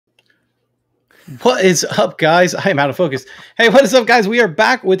What is up, guys? I am out of focus. Hey, what is up, guys? We are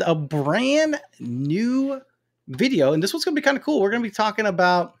back with a brand new video, and this one's going to be kind of cool. We're going to be talking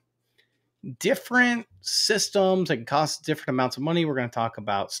about different systems that can cost different amounts of money. We're going to talk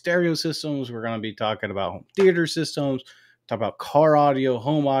about stereo systems. We're going to be talking about home theater systems, talk about car audio,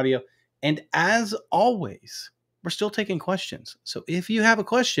 home audio, and as always, we're still taking questions. So if you have a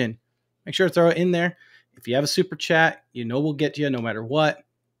question, make sure to throw it in there. If you have a super chat, you know we'll get to you no matter what.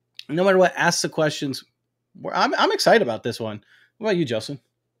 No matter what, ask the questions. I'm excited about this one. What about you, Justin?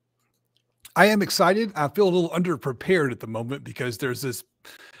 I am excited. I feel a little underprepared at the moment because there's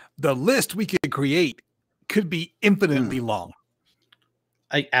the list we could create could be infinitely long.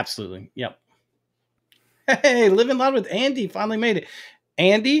 Absolutely. Yep. Hey, Living Loud with Andy finally made it.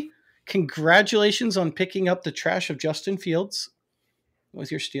 Andy, congratulations on picking up the trash of Justin Fields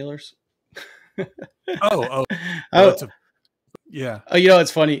with your Steelers. Yeah. Oh, you know,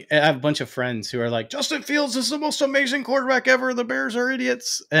 it's funny. I have a bunch of friends who are like, Justin Fields is the most amazing quarterback ever. The Bears are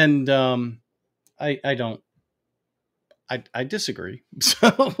idiots. And I don't. I disagree.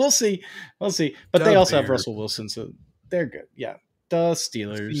 So we'll see. We'll see. But they also have Russell Wilson, so they're good. Yeah. The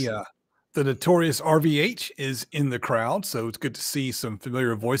Steelers. Yeah. The notorious RVH is in the crowd, so it's good to see some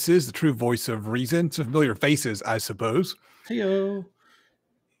familiar voices, the true voice of reason, some familiar faces, I suppose. Heyo.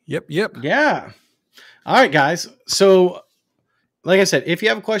 Yep. Yeah. All right, guys. So like I said, if you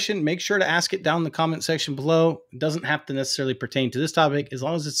have a question, make sure to ask it down in the comment section below. It doesn't have to necessarily pertain to this topic. As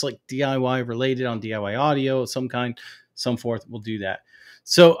long as it's like DIY related on DIY audio of some kind, some forth, we'll do that.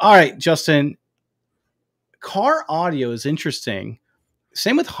 So, all right, Justin, car audio is interesting.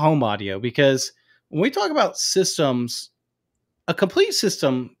 Same with home audio, because when we talk about systems, a complete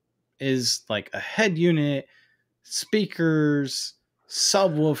system is like a head unit, speakers,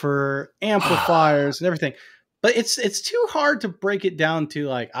 subwoofer, amplifiers, and everything. But it's too hard to break it down to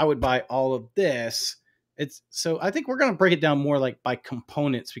like, I would buy all of this. So I think we're going to break it down more like by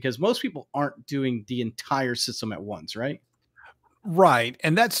components, because most people aren't doing the entire system at once, right? Right.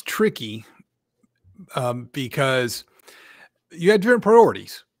 And that's tricky because you have different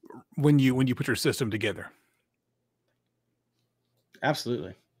priorities when you put your system together.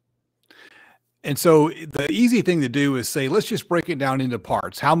 Absolutely. And so the easy thing to do is say, let's just break it down into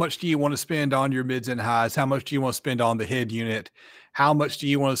parts. How much do you want to spend on your mids and highs? How much do you want to spend on the head unit? How much do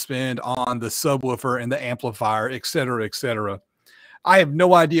you want to spend on the subwoofer and the amplifier, et cetera, et cetera? I have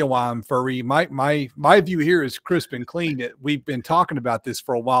no idea why I'm furry. My view here is crisp and clean. We've been talking about this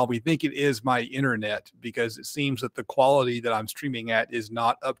for a while. We think it is my internet because it seems that the quality that I'm streaming at is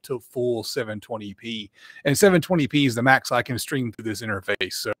not up to full 720p. And 720p is the max I can stream through this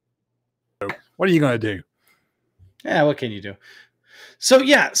interface. So what are you going to do? Yeah, what can you do? So,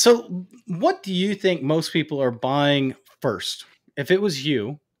 yeah. So what do you think most people are buying first? If it was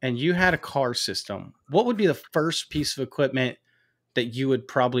you and you had a car system, what would be the first piece of equipment that you would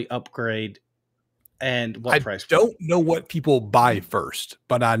probably upgrade, and what price? I don't know what people buy first,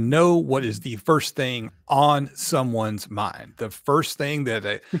 but I know what is the first thing on someone's mind. The first thing that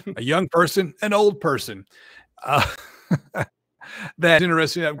a young person, an old person, that's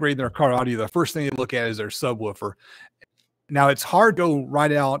interested in upgrading their car audio, the first thing they look at is their subwoofer. Now, it's hard to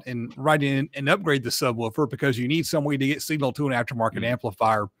write in and upgrade the subwoofer because you need some way to get signal to an aftermarket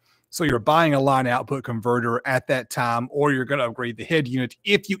amplifier. So you're buying a line output converter at that time, or you're going to upgrade the head unit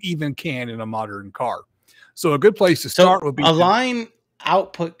if you even can in a modern car. So a good place to start would be a line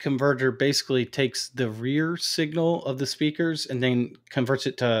output converter basically takes the rear signal of the speakers and then converts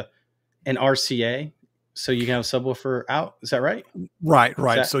it to an RCA. So you can have a subwoofer out. Is that right?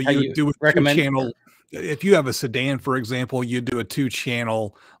 Right. So you do a two-channel. If you have a sedan, for example, you do a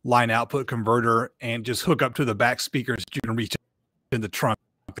 2-channel line output converter and just hook up to the back speakers. You can reach in the trunk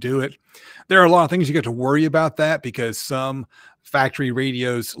to do it. There are a lot of things you get to worry about that because some factory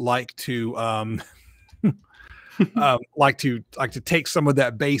radios like to like to take some of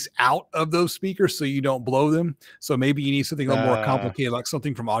that bass out of those speakers so you don't blow them. So maybe you need something a little more complicated, like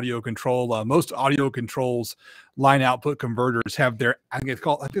something from Audio Control. Most Audio Controls line output converters have their, I think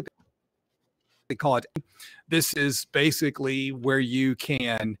they call it. This is basically where you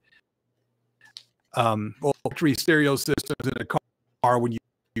can factory stereo systems in a car when you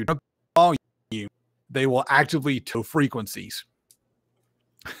volume, they will actively tow frequencies.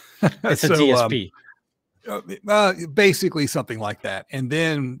 It's a DSP. Basically something like that. And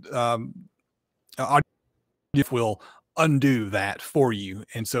then audio will undo that for you.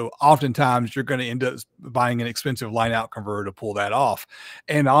 And so oftentimes you're going to end up buying an expensive line out converter to pull that off.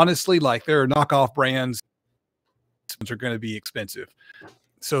 And honestly, like there are knockoff brands that are going to be expensive.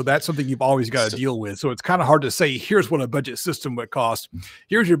 So that's something you've always got to So, deal with. So it's kind of hard to say, here's what a budget system would cost.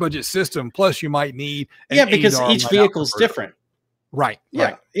 Here's your budget system. Plus you might need an yeah, because $80 each line out vehicle's converter. different. Right. Yeah,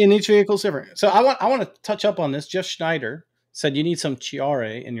 Right. and each vehicle's different. So I want to touch up on this. Jeff Schneider said you need some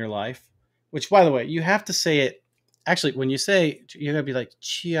chiare in your life, which, by the way, you have to say it. Actually, when you say, you gotta be like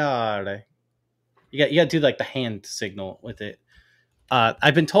chiare. You got to do like the hand signal with it.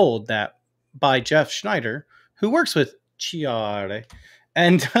 I've been told that by Jeff Schneider, who works with chiare,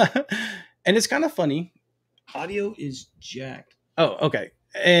 and and it's kind of funny. Audio is jacked. Oh, okay.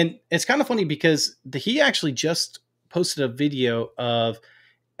 And it's kind of funny because he actually just posted a video of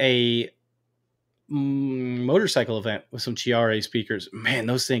a motorcycle event with some Chiare speakers. Man,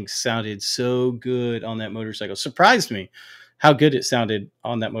 those things sounded so good on that motorcycle. Surprised me how good it sounded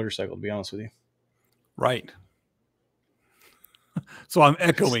on that motorcycle, to be honest with you. Right. So I'm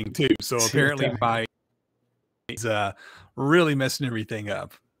echoing too. So apparently my is really messing everything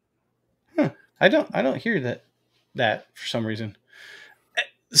up. Huh. I don't hear that for some reason.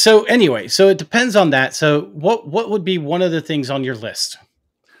 So anyway, so it depends on that. So what would be one of the things on your list?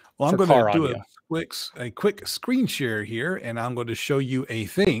 Well, I'm going to do a quick screen share here, and I'm going to show you a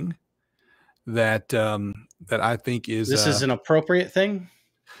thing that that I think is this is an appropriate thing.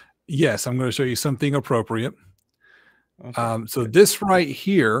 Yes, I'm going to show you something appropriate. Okay, so this right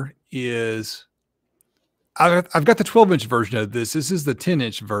here is I've got the 12-inch version of this. This is the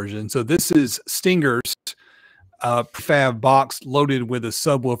 10-inch version. So this is Stinger's prefab box loaded with a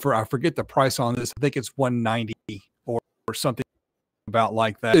subwoofer. I forget the price on this. I think it's $190 or something about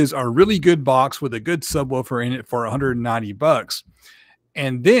like that. It is a really good box with a good subwoofer in it for $190.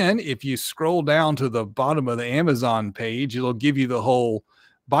 And then if you scroll down to the bottom of the Amazon page, it'll give you the whole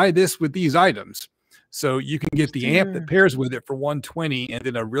buy this with these items. So you can get the amp that pairs with it for $120 and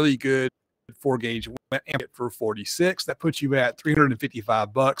then a really good 4-gauge amp for $46. That puts you at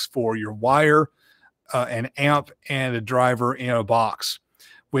 $355 for your wire, an amp, and a driver in a box,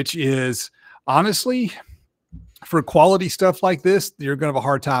 which is honestly, for quality stuff like this, you're going to have a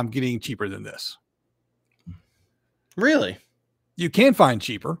hard time getting cheaper than this. Really? You can find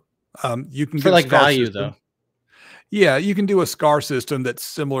cheaper. You can for like value system. Though. Yeah, you can do a Skar system that's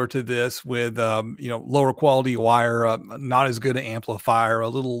similar to this with, lower quality wire, not as good an amplifier, a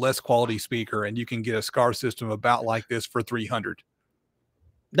little less quality speaker, and you can get a Skar system about like this for $300.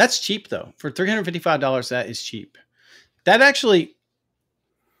 That's cheap though. For $355, that is cheap. That actually,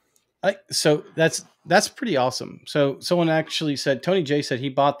 so that's pretty awesome. So someone actually said, Tony J said he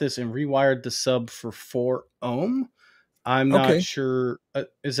bought this and rewired the sub for 4 ohm. I'm not sure.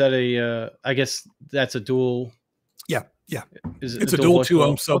 Is that I guess that's a dual. Yeah. Yeah. It's a dual 2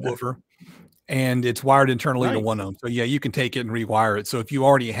 ohm subwoofer and it's wired internally to 1 ohm. So yeah, you can take it and rewire it. So if you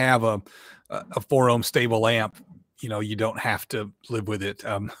already have a 4 ohm stable amp, you don't have to live with it.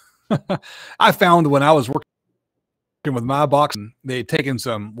 I found when I was working with my box, they had taken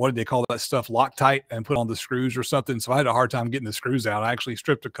some, what did they call that stuff? Loctite, and put on the screws or something. So I had a hard time getting the screws out. I actually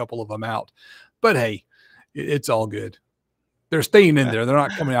stripped a couple of them out, but hey, it's all good. They're staying in there. They're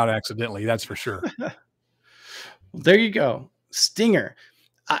not coming out accidentally. That's for sure. There you go. Stinger.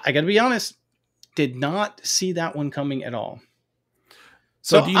 I got to be honest, did not see that one coming at all.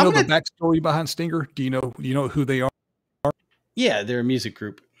 So do you know the backstory behind Stinger? Do you know who they are? Yeah, they're a music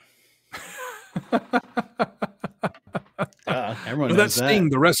group. Everyone knows that's Sting,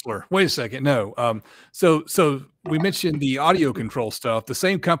 the wrestler. Wait a second. No. So we mentioned the audio control stuff. The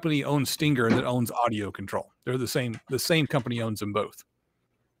same company owns Stinger that owns audio control. They're the same company owns them both.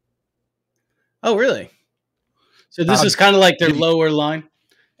 Oh, really? So this is kind of like their lower line.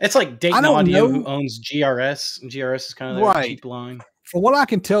 It's like Dayton Audio, who owns GRS. And GRS is kind of their cheap line. From what I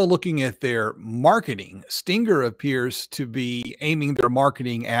can tell, looking at their marketing, Stinger appears to be aiming their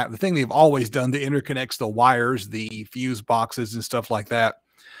marketing at the thing they've always done that interconnects the wires, the fuse boxes, and stuff like that.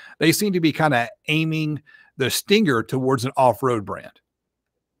 They seem to be kind of aiming the Stinger towards an off-road brand.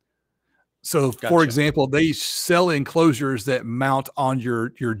 So, for example, they sell enclosures that mount on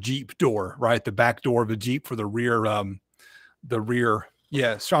your Jeep door, right? The back door of a Jeep for the rear.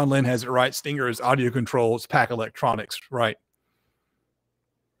 Yeah, Sean Lynn has it right. Stinger is audio controls, pack electronics, right?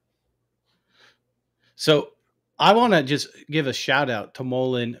 So I want to just give a shout out to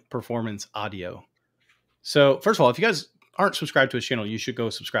Molin Performance Audio. So first of all, if you guys aren't subscribed to his channel, you should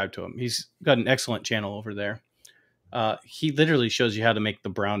go subscribe to him. He's got an excellent channel over there. He literally shows you how to make the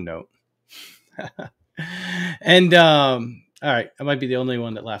brown note. And all right, I might be the only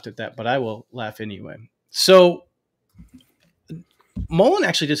one that laughed at that, but I will laugh anyway. So Molin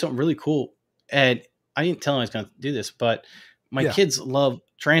actually did something really cool, and I didn't tell him I was going to do this, but my kids love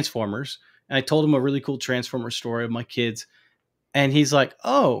Transformers. And I told him a really cool Transformer story of my kids. And he's like,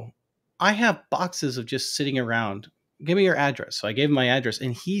 "Oh, I have boxes of just sitting around. Give me your address." So I gave him my address,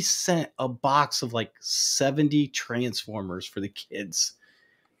 and he sent a box of like 70 Transformers for the kids.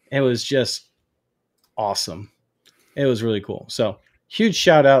 It was just awesome. It was really cool. So huge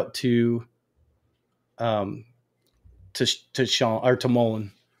shout out um to Sean or to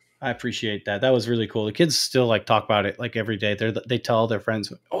Mullen. I appreciate that. That was really cool. The kids still like talk about it like every day. They tell all their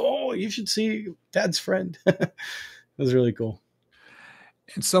friends, "Oh, you should see Dad's friend." It was really cool.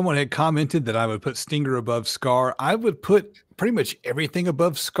 And someone had commented that I would put Stinger above Skar. I would put pretty much everything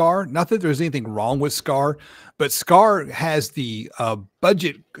above Skar. Not that there's anything wrong with Skar, but Skar has the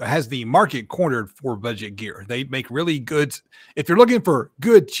has the market cornered for budget gear. They make really good. If you're looking for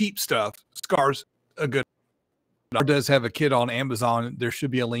good, cheap stuff, Skar's a good. It does have a kit on Amazon. There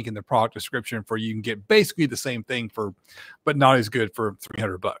should be a link in the product description for you can get basically the same thing for, but not as good for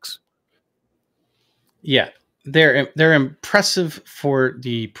 $300. Yeah, they're impressive for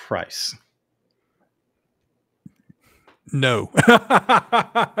the price. No,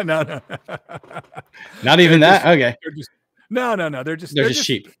 no. Not even that. Okay. No. They're just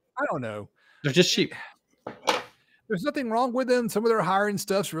cheap. I don't know. They're just cheap. There's nothing wrong with them. Some of their higher end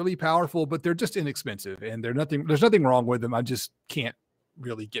stuff's really powerful, but they're just inexpensive, and there's nothing wrong with them. I just can't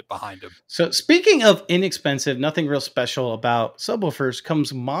really get behind them. So speaking of inexpensive, nothing real special about subwoofers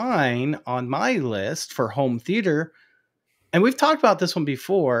comes mine on my list for home theater. And we've talked about this one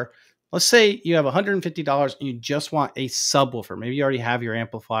before. Let's say you have $150 and you just want a subwoofer. Maybe you already have your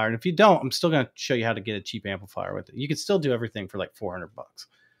amplifier. And if you don't, I'm still going to show you how to get a cheap amplifier with it. You can still do everything for like $400.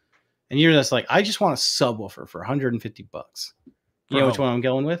 And you're just like, I just want a subwoofer for $150. You know which one I'm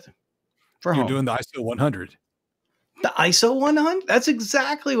going with? For home. You're doing the ISO 100. The ISO 100? That's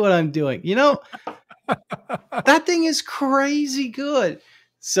exactly what I'm doing. You know, that thing is crazy good.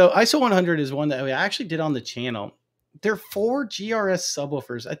 So ISO 100 is one that we actually did on the channel. They're 4 GRS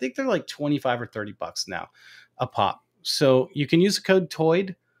subwoofers. I think they're like 25 or $30 now a pop. So you can use the code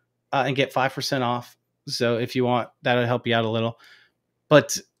TOYED and get 5% off. So if you want, that'll help you out a little.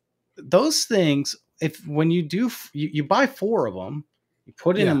 But those things, when you do, you buy 4 of them, you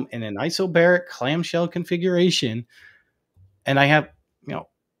put them in an isobaric clamshell configuration. And I have,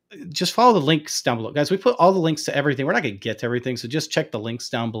 just follow the links down below. Guys, we put all the links to everything. We're not going to get to everything. So just check the links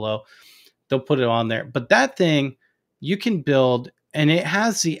down below. They'll put it on there. But that thing you can build, and it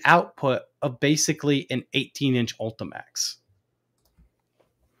has the output of basically an 18-inch Ultimax.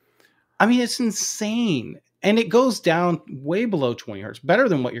 I mean, it's insane. And it goes down way below 20 hertz, better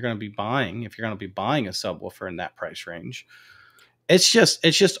than what you're going to be buying if you're going to be buying a subwoofer in that price range. It's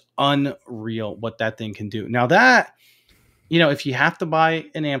just unreal what that thing can do. Now that, if you have to buy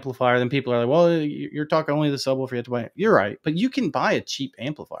an amplifier, then people are like, well, you're talking only the subwoofer, you have to buy it. You're right. But you can buy a cheap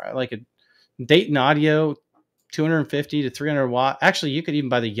amplifier, like a Dayton Audio 250 to 300 watt. Actually, you could even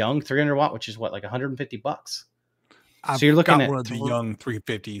buy the Young 300 watt, which is what, like $150. So you're looking at one of the Young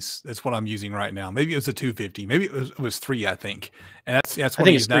 350s. That's what I'm using right now. Maybe it was a 250. Maybe it was 3, I think. And that's what I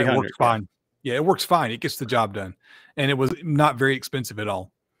think it's 300. It works fine. Yeah, it works fine. It gets the job done. And it was not very expensive at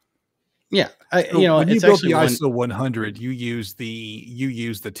all. Yeah. When you built the ISO 100, you use the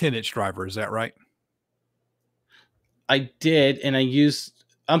 10-inch driver. Is that right? I did. And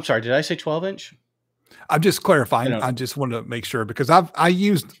I'm sorry, did I say 12-inch? I'm just clarifying. I just want to make sure because I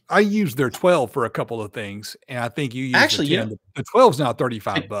used their 12 for a couple of things, and I think you used the 10. The 12's now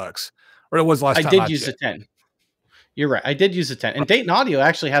 $35, or it was last time. I did use the 10. You're right. I did use the 10. And Dayton Audio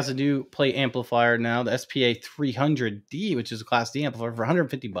actually has a new plate amplifier now, the SPA 300D, which is a Class D amplifier for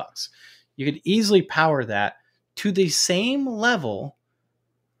 $150. You could easily power that to the same level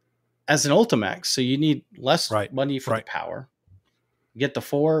as an Ultimax, so you need less money for the power. Get the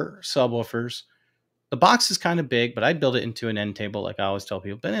 4 subwoofers. The box is kind of big, but I build it into an end table, like I always tell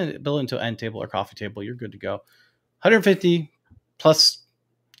people. Build it into an end table or coffee table, you're good to go. $150 plus,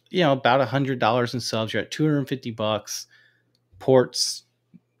 about $100 in subs. You're at $250. Ports,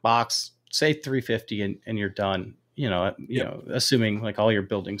 box, say $350, and you're done. Assuming like all your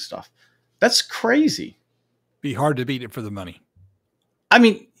building stuff. That's crazy. Be hard to beat it for the money. I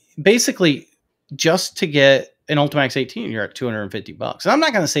mean, basically, just to get an Ultimax 18, you're at $250. And I'm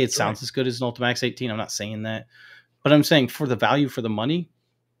not going to say it sounds as good as an Ultimax 18. I'm not saying that. But I'm saying for the value for the money,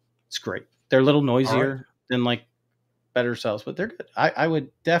 it's great. They're a little noisier than like better cells, but they're good. I would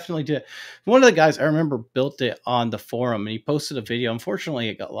definitely do it. One of the guys I remember built it on the forum, and he posted a video. Unfortunately,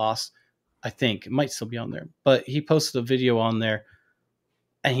 it got lost. I think it might still be on there. But he posted a video on there,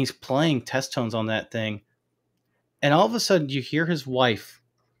 and he's playing test tones on that thing. And all of a sudden, you hear his wife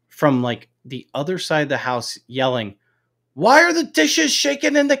from like the other side of the house yelling, "Why are the dishes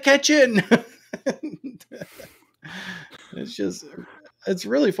shaking in the kitchen?" It's just, it's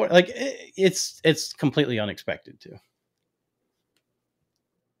really fun. Like it's completely unexpected too.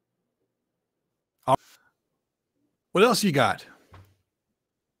 What else you got?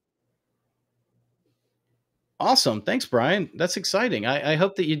 Awesome. Thanks, Brian. That's exciting. I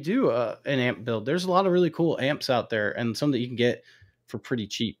hope that you do an amp build. There's a lot of really cool amps out there and some that you can get for pretty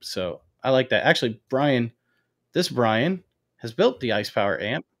cheap. So I like that. Actually, Brian has built the Ice Power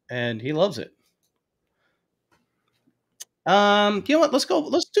amp and he loves it. You know what?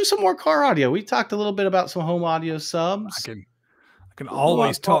 Let's do some more car audio. We talked a little bit about some home audio subs. I can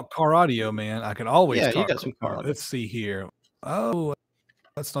always talk car audio, man. I can always talk. You got some car audio. Let's see here. Oh,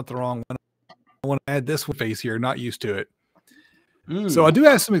 that's not the wrong one. I want to add this one face here. Not used to it. So I do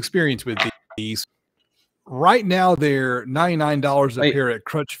have some experience with these. Right now, they're $99 a pair at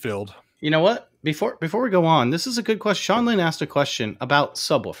Crutchfield. You know what? Before we go on, this is a good question. Sean Lynn asked a question about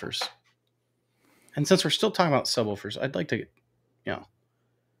subwoofers. And since we're still talking about subwoofers, I'd like to,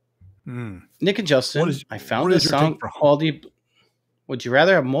 Nick and Justin, I found this sound quality. Would you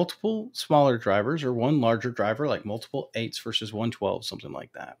rather have multiple smaller drivers or one larger driver, like multiple 8s versus 112, something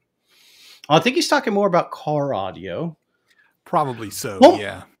like that? I think he's talking more about car audio. Probably so,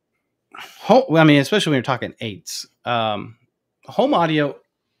 yeah. I mean, especially when you're talking 8s. Home audio,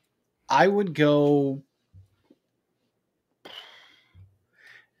 I would go.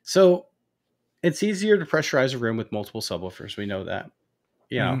 So it's easier to pressurize a room with multiple subwoofers. We know that.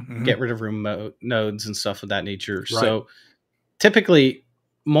 Get rid of room nodes and stuff of that nature. Right. So typically,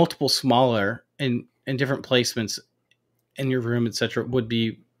 multiple smaller in different placements in your room, etc., would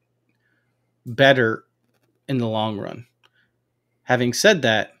be better in the long run. Having said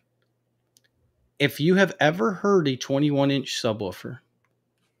that, if you have ever heard a 21-inch subwoofer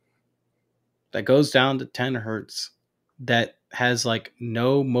that goes down to 10 hertz, that has like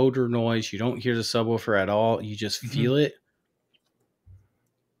no motor noise, you don't hear the subwoofer at all, you just feel it,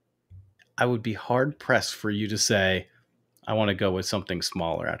 I would be hard pressed for you to say, I want to go with something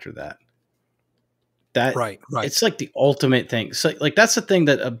smaller after that. That right. It's like the ultimate thing. So like that's the thing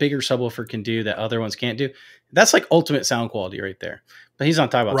that a bigger subwoofer can do that other ones can't do. That's like ultimate sound quality right there. But he's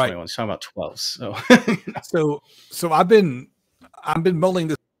not talking about 21. He's talking about 12. So I've been mulling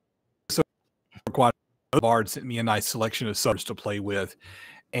this for quite a while. Bard sent me a nice selection of subs to play with.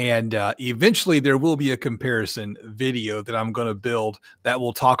 And eventually there will be a comparison video that I'm going to build that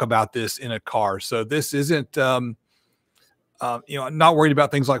will talk about this in a car. So this isn't I'm not worried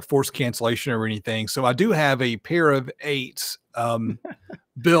about things like force cancellation or anything. So I do have a pair of 8s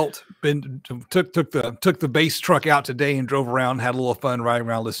built. Took the bass truck out today and drove around, had a little fun riding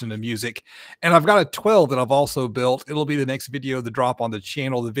around listening to music. And I've got a 12 that I've also built. It'll be the next video to drop on the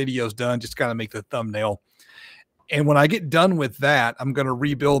channel. The video's done. Just got to make the thumbnail. And when I get done with that, I'm going to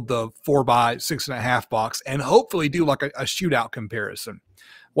rebuild the 4x6.5 box and hopefully do like a shootout comparison.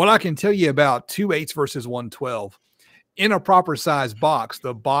 What I can tell you about 2 8s versus 112. In a proper size box,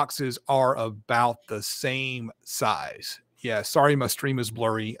 the boxes are about the same size. Yeah, sorry, my stream is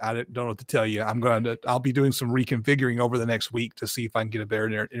blurry. I don't know what to tell you. I'll be doing some reconfiguring over the next week to see if I can get a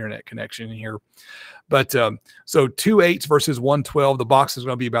better internet connection in here. But so 2 8s versus 112, the box is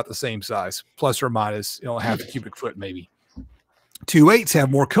going to be about the same size, plus or minus, half a cubic foot maybe. 2 8s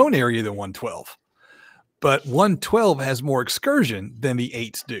have more cone area than 112, but 112 has more excursion than the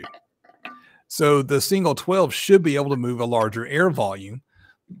 8s do. So the single 12 should be able to move a larger air volume,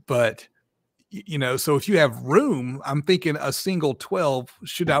 but so if you have room, I'm thinking a single 12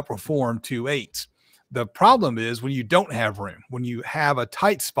 should outperform 2 8s. The problem is when you don't have room, when you have a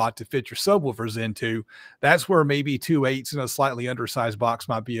tight spot to fit your subwoofers into, that's where maybe 2 8s in a slightly undersized box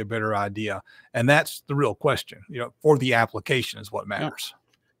might be a better idea. And that's the real question, for the application is what matters.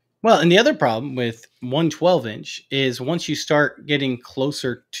 Well, and the other problem with 112-inch is once you start getting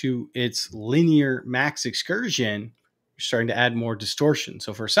closer to its linear max excursion, you're starting to add more distortion.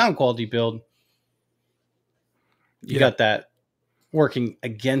 So for a sound quality build, you got that working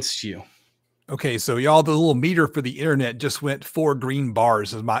against you. Okay, so y'all, the little meter for the internet just went 4 green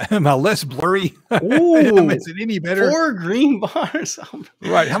bars. Am I less blurry? Ooh, is it any better? 4 green bars.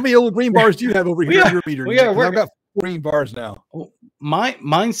 Right. How many little green bars do you have over here on your meter? I've got 4 green bars now.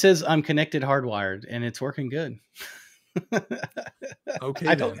 Mine says I'm connected hardwired, and it's working good. Okay.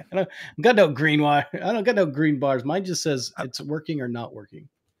 I don't got no green wire. I don't got no green bars. Mine just says it's working or not working.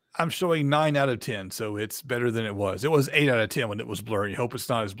 I'm showing 9 out of 10, so it's better than it was. It was 8 out of 10 when it was blurry. Hope it's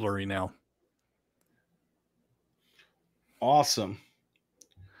not as blurry now. Awesome.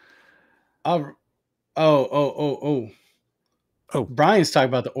 Oh. Brian's talking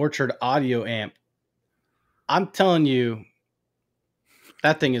about the Orchard audio amp. I'm telling you,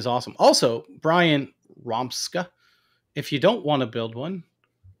 that thing is awesome. Also, Brian Romska if you don't want to build one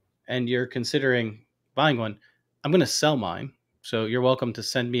and you're considering buying one, I'm going to sell mine. So you're welcome to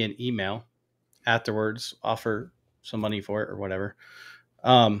send me an email afterwards, offer some money for it or whatever.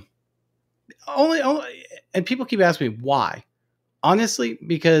 Only, and people keep asking me why. Honestly,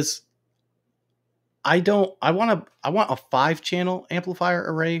 because I want a 5-channel amplifier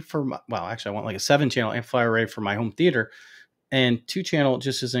array for my, well, actually I want like a 7-channel amplifier array for my home theater, and 2-channel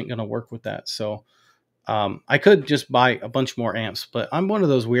just isn't going to work with that. So I could just buy a bunch more amps, but I'm one of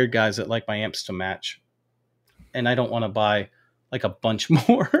those weird guys that like my amps to match, and I don't want to buy like a bunch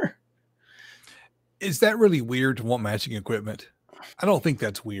more. Is that really weird to want matching equipment? I don't think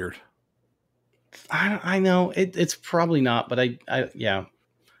that's weird. I know it's probably not, but yeah,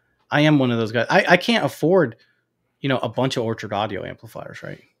 I am one of those guys. I can't afford, a bunch of Orchard Audio amplifiers,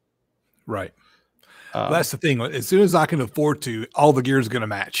 right? Right. Well, that's the thing. As soon as I can afford to, all the gear is going to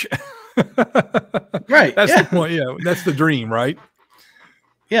match. Right. That's the point. Yeah. That's the dream, right?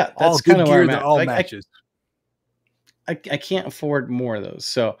 Yeah. All That's good kind of gear where I'm that at. all matches. I can't afford more of those.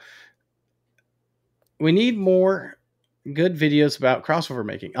 So we need more good videos about crossover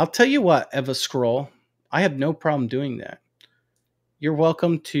making. I'll tell you what, Eva Scroll, I have no problem doing that. You're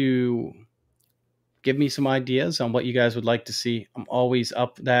welcome to give me some ideas on what you guys would like to see. I'm always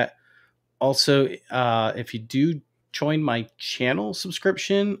up for that. Also, if you do join my channel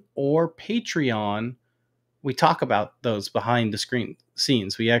subscription or Patreon, we talk about those behind the screen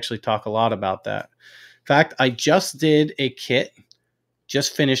scenes. We actually talk a lot about that. In fact, I just did a kit,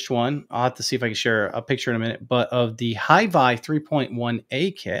 just finished one. I'll have to see if I can share a picture in a minute, but of the Hi-Vi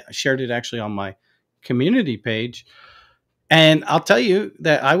 3.1A kit. I shared it actually on my community page. And I'll tell you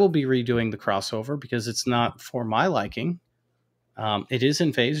that I will be redoing the crossover because it's not for my liking. It is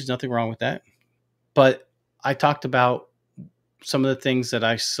in phase. There's nothing wrong with that. But I talked about some of the things that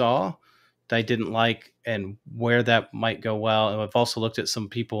I saw that I didn't like and where that might go well. And I've also looked at some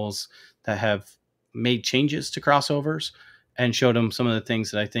people's that have made changes to crossovers and showed them some of the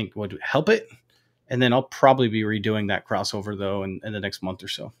things that I think would help it. And then I'll probably be redoing that crossover, though, in the next month or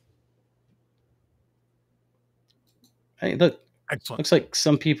so. Hey, look. Excellent. Looks like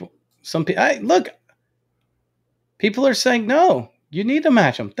look. People are saying, no, you need to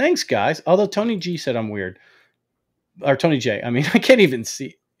match them. Thanks, guys. Although Tony G said I'm weird. Or Tony J. I mean, I can't even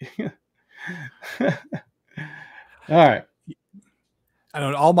see. All right. I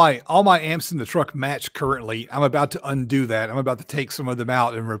don't know. All my amps in the truck match currently. I'm about to undo that. I'm about to take some of them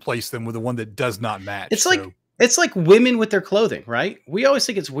out and replace them with the one that does not match. It's like women with their clothing, right? We always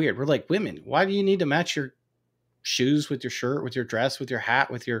think it's weird. We're like, women, why do you need to match your shoes with your shirt, with your dress, with your hat,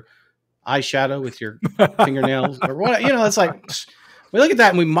 with your eyeshadow, with your fingernails, or what? It's like we look at that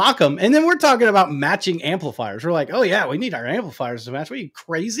and we mock them, and then we're talking about matching amplifiers. We're like, oh yeah, we need our amplifiers to match. What are you,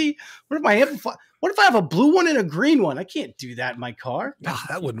 crazy? What if I have a blue one and a green one? I can't do that in my car. No,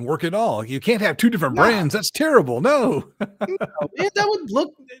 that wouldn't work at all. You can't have 2 different brands. That's terrible. No.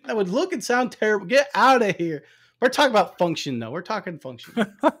 That would look and sound terrible. Get out of here. We're talking about function, though. We're talking function.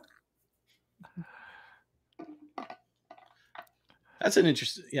 That's an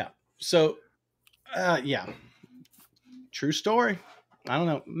interesting, yeah. So, yeah, true story. I don't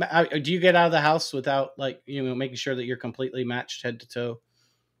know. Do you get out of the house without making sure that you're completely matched head to toe?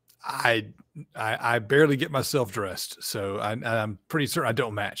 I barely get myself dressed, so I'm pretty certain I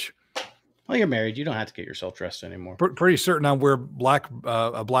don't match. Well, you're married. You don't have to get yourself dressed anymore. Pretty certain I wear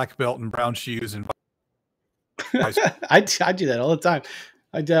a black belt and brown shoes and. I do that all the time.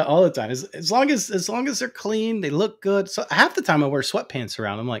 I do that all the time. As long as they're clean, they look good. So half the time I wear sweatpants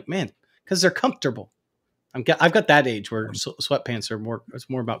around. I'm like, man, because they're comfortable. I've got that age where sweatpants are more. It's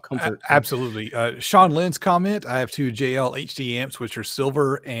more about comfort. Absolutely. Sean Lynn's comment. I have 2 JL HD amps, which are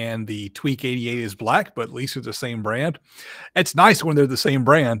silver, and the Tweak 88 is black, but at least they're the same brand. It's nice when they're the same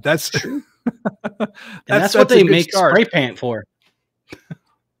brand. That's true. that's what they make spray paint for.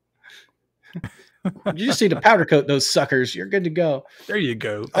 You just need to powder coat those suckers. You're good to go. There you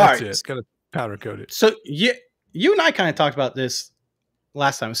go. That's it. Got to powder coat it. So you and I kind of talked about this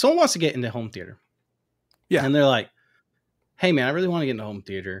last time. Someone wants to get into home theater. Yeah. And they're like, hey man, I really want to get into home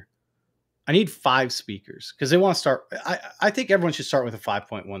theater. I need 5 speakers because they want to start. I think everyone should start with a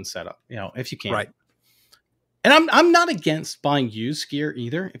 5.1 setup, if you can. Right. And I'm not against buying used gear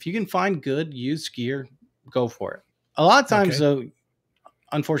either. If you can find good used gear, go for it. A lot of times though,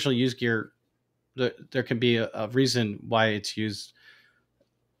 unfortunately, used gear, there can be a reason why it's used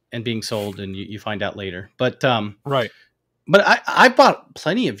and being sold, and you find out later. But right. But I bought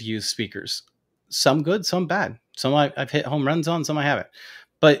plenty of used speakers, some good, some bad. Some I've hit home runs on, some I haven't.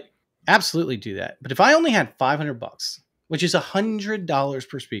 But absolutely do that. But if I only had $500, which is $100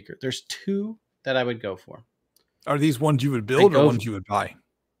 per speaker, there's 2 that I would go for. Are these ones you would I build or go ones you would buy?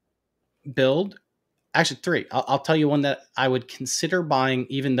 build. Actually, three. I'll tell you one that I would consider buying,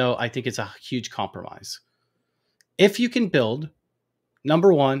 even though I think it's a huge compromise. If you can build,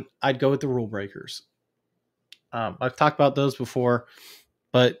 number one, I'd go with the rule breakers. I've talked about those before,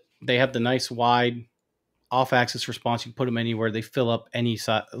 but they have the nice wide off-axis response. You put them anywhere, they fill up any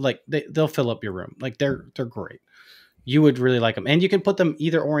side. Like they'll fill up your room. Like they're great. You would really like them, and you can put them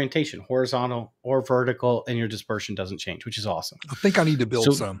either orientation, horizontal or vertical, and your dispersion doesn't change, which is awesome. I think I need to build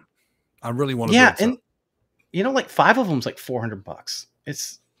So some. I really want to yeah, build some. and you know, like 5 of them's like $400.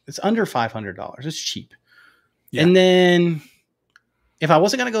 It's under $500. It's cheap. Yeah. And then if I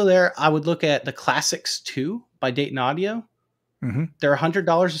wasn't going to go there, I would look at the Classics 2 by Dayton Audio. Mm-hmm. They're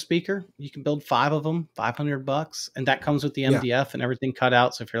 $100 a speaker. You can build 5 of them, $500, and that comes with the MDF and everything cut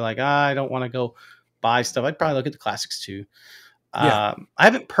out. So if you're like, I don't want to go buy stuff, I'd probably look at the Classics 2. I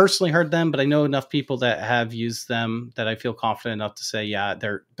haven't personally heard them, but I know enough people that have used them that I feel confident enough to say, yeah,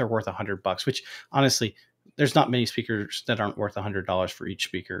 they're worth $100. Which honestly, there's not many speakers that aren't worth $100 for each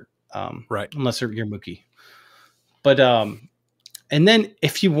speaker, right? Unless they're your Mookie. But and then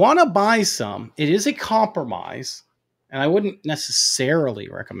if you want to buy some, it is a compromise, and I wouldn't necessarily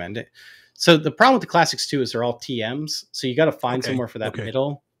recommend it. So the problem with the Classics 2 is they're all TMs, so you got to find somewhere for that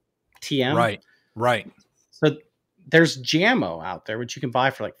middle TM. Right. So there's Jammo out there, which you can buy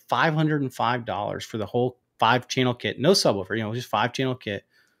for like $505 for the whole 5-channel kit, no subwoofer, just 5-channel kit,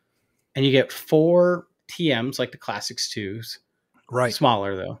 and you get 4 TMs like the Classics 2s, right?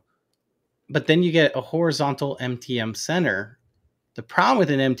 Smaller though. But then you get a horizontal MTM center. The problem with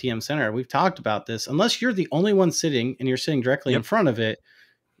an MTM center, we've talked about this, unless you're the only one sitting and you're sitting directly in front of it,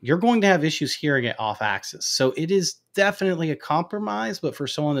 you're going to have issues hearing it off axis. So it is definitely a compromise, but for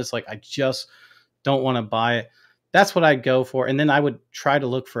someone that's like, I just don't want to buy it, that's what I'd go for. And then I would try to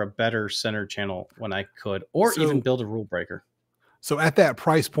look for a better center channel when I could, or even build a rule breaker. So at that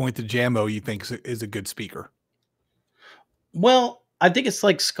price point, the Jammo you think is a good speaker? Well, I think it's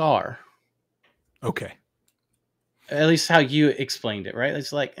like Skar. Okay. At least how you explained it, right?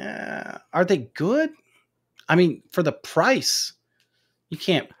 It's like, are they good? I mean, for the price, you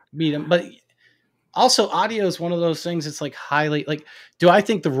can't beat them. But also, audio is one of those things. It's like highly like. Do I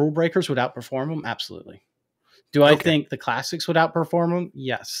think the rule breakers would outperform them? Absolutely. Do I think the Classics would outperform them?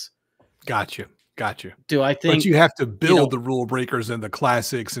 Yes. Gotcha. Do I think? But you have to build the rule breakers and the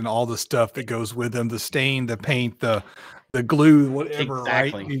Classics and all the stuff that goes with them: the stain, the paint, the glue, whatever.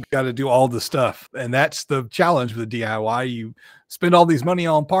 Exactly. Right? You got to do all the stuff, and that's the challenge with DIY. You spend all these money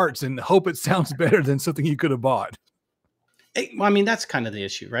on parts and hope it sounds better than something you could have bought. I mean, that's kind of the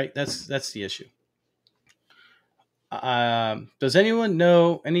issue, right? That's the issue. Does anyone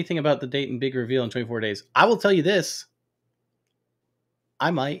know anything about the Dayton big reveal in 24 days? I will tell you this.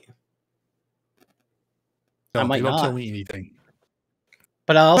 I might. I might don't not tell me anything.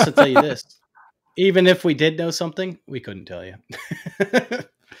 But I'll also tell you this. Even if we did know something, we couldn't tell you.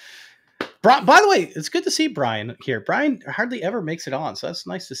 By the way, it's good to see Brian here. Brian hardly ever makes it on, so that's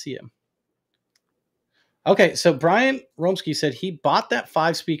nice to see him. Okay, so Brian Romsky said he bought that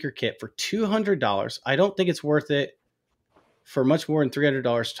 5-speaker kit for $200. I don't think it's worth it for much more than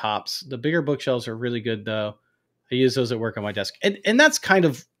 $300 tops. The bigger bookshelves are really good, though. I use those at work on my desk. And that's kind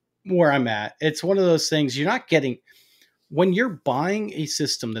of where I'm at. It's one of those things you're not getting. When you're buying a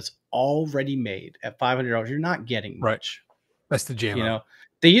system that's already made at $500, you're not getting much. That's the Jammo.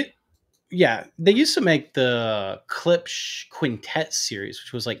 They used to make the Klipsch Quintet series,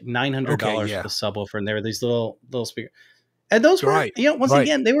 which was like $900 for the subwoofer, and there were these little speakers. And those were, once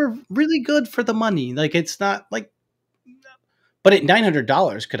again, they were really good for the money. Like, it's not like, but at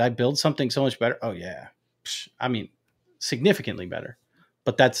 $900, could I build something so much better? Oh yeah. I mean, significantly better,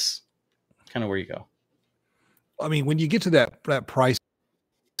 but that's kind of where you go. I mean, when you get to that price,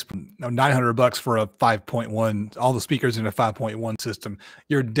 $900 for a 5.1, all the speakers in a 5.1 system,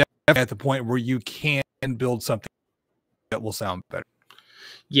 you're definitely at the point where you can build something that will sound better.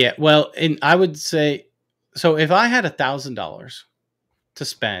 Yeah. Well, and I would say, so if I had $1,000 to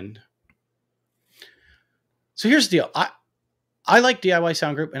spend, so here's the deal. I like DIY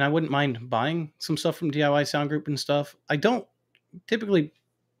Sound Group, and I wouldn't mind buying some stuff from DIY Sound Group and stuff. I don't typically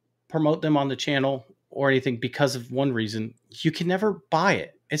promote them on the channel or anything because of one reason. You can never buy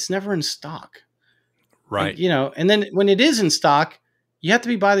it. It's never in stock. Right. And, and then when it is in stock, you have to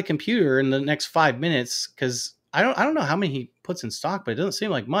be by the computer in the next 5 minutes, because I don't know how many he puts in stock, but it doesn't seem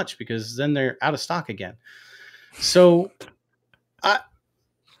like much, because then they're out of stock again. So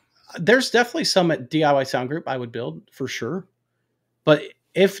there's definitely some at DIY Sound Group I would build for sure. But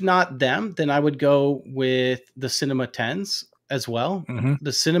if not them, then I would go with the Cinema 10s. as well. Mhm.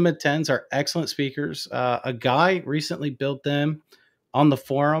 The Cinema 10s are excellent speakers. A guy recently built them on the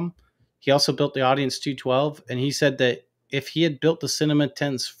forum. He also built the Audience 212, and he said that if he had built the Cinema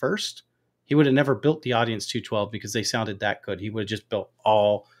 10s first, he would have never built the Audience 212 because they sounded that good. He would have just built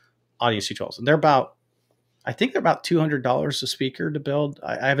all Audience 212s, and they're about, I think they're about $200 a speaker to build.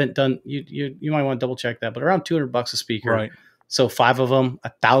 I haven't done, you might want to double check that, but around $200 a speaker. Right. So 5 of them,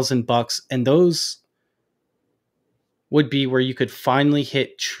 $1,000, and those would be where you could finally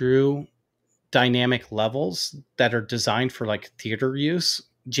hit true dynamic levels that are designed for like theater use.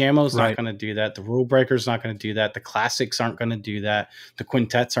 Jamo's not Right. going to do that. The Rule Breaker's not going to do that. The classics aren't going to do that. The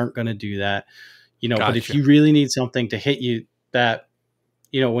quintets aren't going to do that. You know, but if Gotcha. you really need something to hit you that,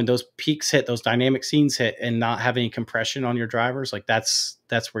 you know, when those peaks hit, those dynamic scenes hit, and not have any compression on your drivers, like that's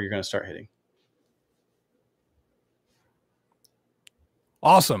where you're going to start hitting.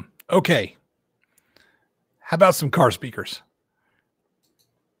 Awesome. Okay. How about some car speakers?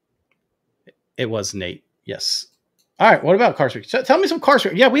 It was Nate. Yes. All right. What about car speakers? Tell me some car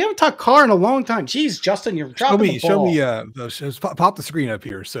speakers. Yeah, we haven't talked car in a long time. Jeez, Justin, you're dropping the ball. Show me, pop the screen up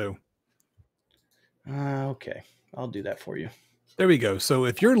here. So, okay. I'll do that for you. there we go. So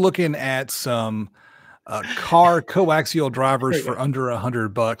if you're looking at some car coaxial drivers for under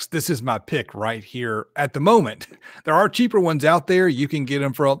 $100, this is my pick right here at the moment. There are cheaper ones out there. You can get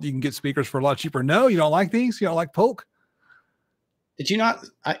them you can get speakers for a lot cheaper. No, you don't like these? You don't like Polk? Did you not?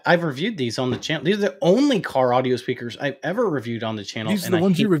 I've reviewed these on the channel. These are the only car audio speakers I've ever reviewed on the channel. These are the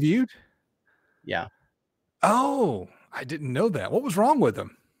ones you reviewed? Yeah. Oh, I didn't know that. What was wrong with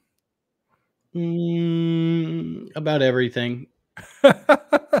them? About everything. Well,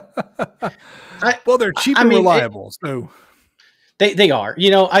 they're cheap and reliable. So they are. You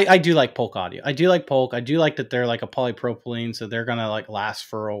know, I do like Polk audio. I do like Polk. I do like that they're like a polypropylene, so they're gonna like last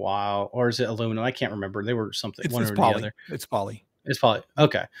for a while. Or is it aluminum? I can't remember. They were something. It's one or poly. the other. It's poly. It's poly.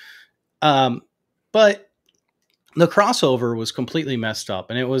 Okay. But the crossover was completely messed up,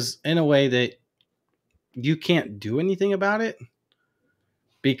 and it was in a way that you can't do anything about it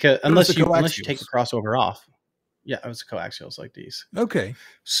because unless you take the crossover off. Yeah, it was coaxials like these. Okay.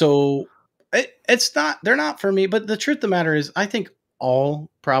 So it's not, they're not for me, but the truth of the matter is I think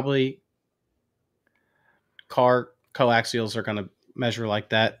all probably car coaxials are going to measure like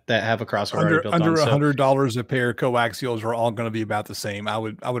that have a crossover under $100 a pair. Coaxials are all going to be about the same. I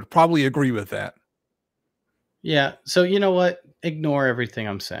would probably agree with that. Yeah. So you know what? Ignore everything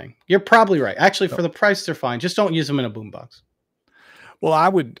I'm saying. You're probably right. Actually, for the price, they're fine. Just don't use them in a boombox. Well, I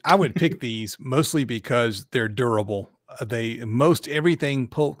would pick these mostly because they're durable. Most everything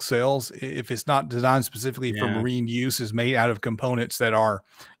Polk sells, if it's not designed specifically for marine use, is made out of components that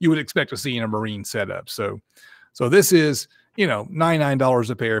you would expect to see in a marine setup. So this is, you know, $99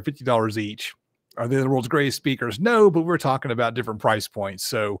 a pair, $50 each. Are they the world's greatest speakers? No, but we're talking about different price points.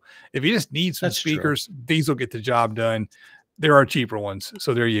 So if you just need some speakers, these will get the job done. There are cheaper ones.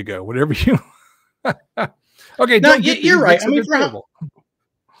 So there you go. Whatever you. Okay. No, you're right. I mean,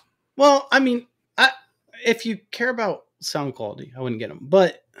 well, I mean, if you care about sound quality, I wouldn't get them.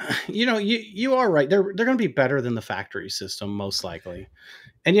 But you know, you are right. They're going to be better than the factory system, most likely.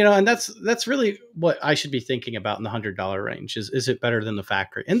 And you know, and that's really what I should be thinking about in the $100 range. Is it better than the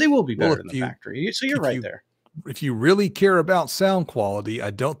factory? And they will be better than the factory. So you're right there. If you really care about sound quality, I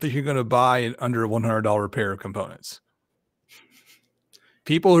don't think you're going to buy an under $100 pair of components.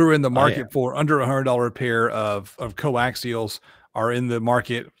 People who are in the market for under $100 pair of coaxials are in the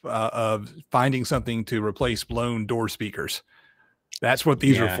market of finding something to replace blown door speakers. That's what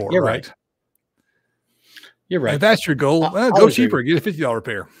these are for, right? You're right. If that's your goal, go cheaper. Get a $50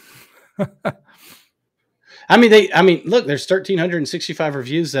 pair. I mean, look, there's 1,365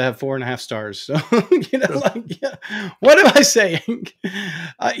 reviews that have 4.5 stars. So, you know, like, what am I saying?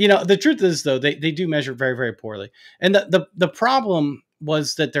 You know, the truth is, though, they do measure very, very poorly. And the problem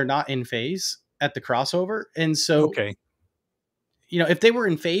was that they're not in phase at the crossover. And so, you know, if they were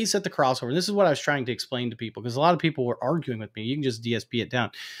in phase at the crossover, and this is what I was trying to explain to people, because a lot of people were arguing with me, you can just DSP it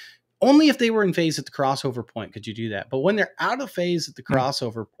down. Only if they were in phase at the crossover point could you do that. But when they're out of phase at the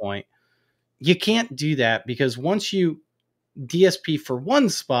crossover point, you can't do that, because once you DSP for one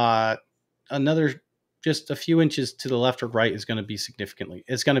spot, another just a few inches to the left or right is going to be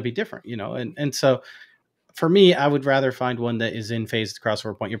it's going to be different, you know? And so for me, I would rather find one that is in phase at the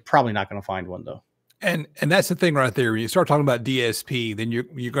crossover point. You're probably not going to find one though. And that's the thing right there. When you start talking about DSP, then you're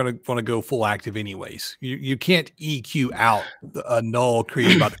going to want to go full active anyways. You can't EQ out a null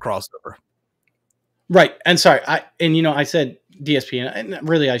created by the crossover. Right. And sorry, I said DSP, and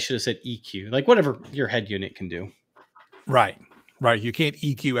really I should have said EQ, like whatever your head unit can do. Right. right? You can't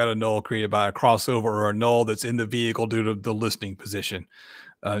EQ out a null created by a crossover or a null that's in the vehicle due to the listening position.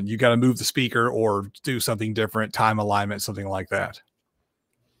 You got to move the speaker or do something different, time alignment, something like that.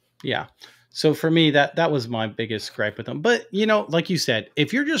 Yeah. So for me, that was my biggest gripe with them. But you know, like you said,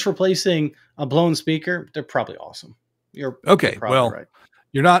 if you're just replacing a blown speaker, they're probably awesome. You're okay. Probably Well, right.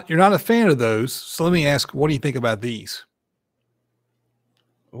 you're not a fan of those. So let me ask, what do you think about these?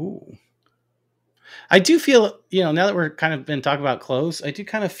 Ooh. I do feel, you know, now that we're kind of been talking about clothes, I do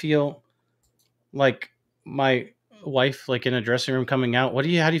kind of feel like my wife, like in a dressing room coming out. How do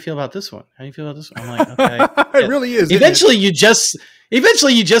you feel about this one? How do you feel about this one? I'm like, okay. It really is. Eventually you just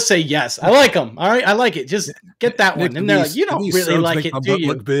say yes. I like them. All right. I like it. Just get that Nick, one. And they're like, you don't really like it, do you?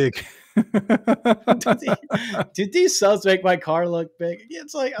 Look big. Did these subs make my car look big?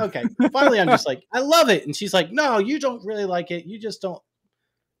 It's like, okay. Finally, I'm just like, I love it. And she's like, no, you don't really like it. You just don't.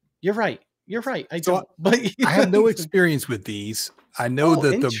 You're right. You're right. I don't. But I have no experience with these. I know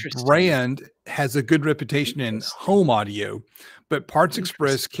that the brand has a good reputation in home audio, but Parts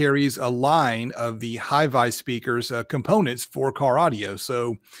Express carries a line of the high-vis speakers components for car audio.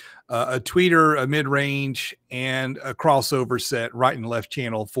 So a tweeter, a mid-range, and a crossover set, right and left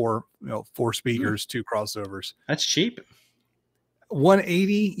channel for 4 speakers, 2 crossovers. That's cheap.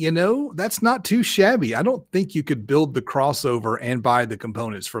 180, you know, that's not too shabby. I don't think you could build the crossover and buy the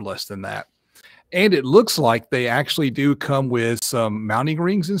components for less than that. And it looks like they actually do come with some mounting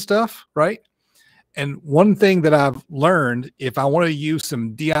rings and stuff, right? And one thing that I've learned, if I want to use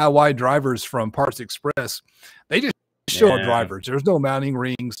some DIY drivers from Parts Express, they just show drivers. There's no mounting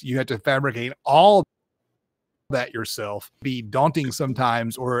rings. You have to fabricate all that yourself. Be daunting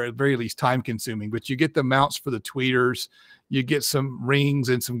sometimes, or at very least time consuming, but you get the mounts for the tweeters. You get some rings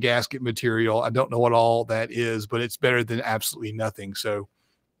and some gasket material. I don't know what all that is, but it's better than absolutely nothing. So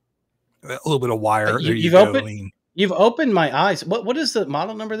a little bit of wire. You've opened my eyes. What is the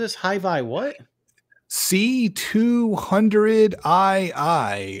model number of this? Hi-Vi what?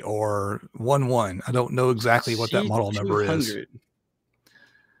 C200II or 11. I don't know exactly what that model number is.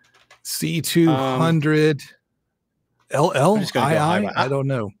 C200 LL II? I don't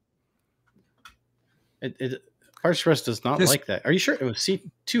know. Parts Express does not like that. Are you sure it was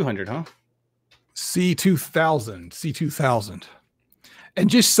C200, huh? C2000. And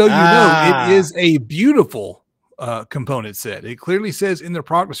just so you know, it is a beautiful component set. It clearly says in the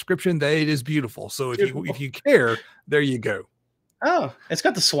product description that it is beautiful. So if you care, there you go. Oh, it's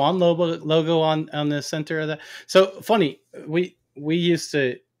got the Swan logo on the center of that. So funny. We used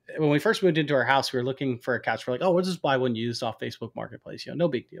to, when we first moved into our house, we were looking for a couch. We're like, oh, we'll just buy one used off Facebook Marketplace. You know, no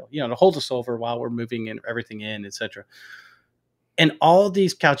big deal. You know, to hold us over while we're moving in everything in, etc. And all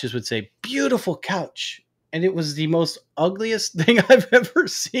these couches would say "beautiful couch," and it was the most ugliest thing I've ever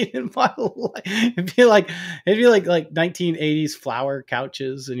seen in my life. It'd be like 1980s flower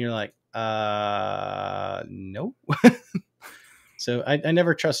couches, and you're like, no. So I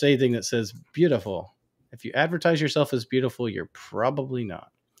never trust anything that says beautiful. If you advertise yourself as beautiful, you're probably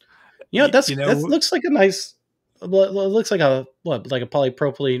not. You know, that looks like a nice, looks like a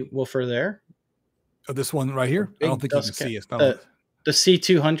polypropylene woofer there. Oh, this one right here? I don't think you can see it. The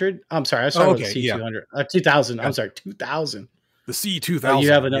C200. I'm sorry. I started with the C200. 2000. I'm sorry. 2000. The C2000. Oh,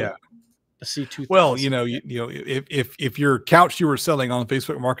 you have another. The C2000. Well, if your couch you were selling on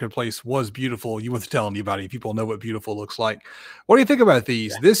Facebook Marketplace was beautiful, you wouldn't tell anybody. People know what beautiful looks like. What do you think about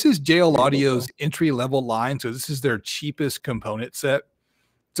these? Yeah. This is JL Audio's entry-level line. So this is their cheapest component set.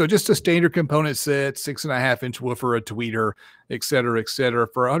 So just a standard component set, 6.5-inch woofer, a tweeter, et cetera,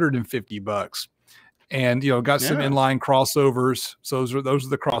 for $150. And, got some inline crossovers. So those are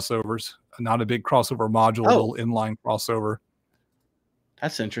the crossovers, not a big crossover module, a little inline crossover.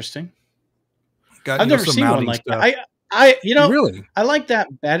 That's interesting. Got, I've never seen one like that. Really? I like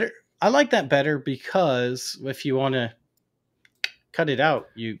that better. I like that better because if you want to cut it out,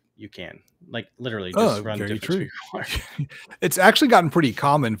 you can. Like literally just run different. It's actually gotten pretty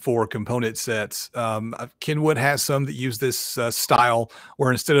common for component sets. Kenwood has some that use this style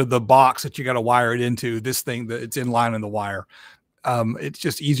where instead of the box that you got to wire it into, this thing that it's in line in the wire. It's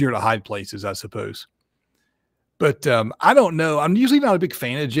just easier to hide places, I suppose. But I don't know. I'm usually not a big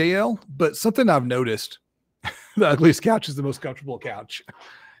fan of JL, but something I've noticed, the ugliest couch is the most comfortable couch.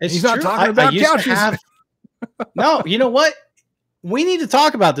 He's not talking about couches. No, you know what? We need to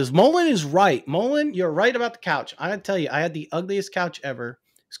talk about this. Mullen is right. Mullen, you're right about the couch. I gotta tell you, I had the ugliest couch ever.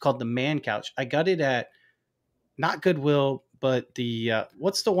 It's called the man couch. I got it at not Goodwill, but the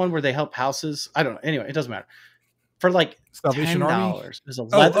what's the one where they help houses? I don't know. Anyway, it doesn't matter. For like $10. There's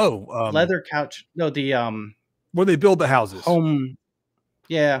a leather couch. No, the where they build the houses. Home.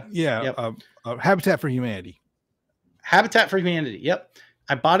 Yeah. Yeah. Yep. Habitat for Humanity. Habitat for Humanity. Yep.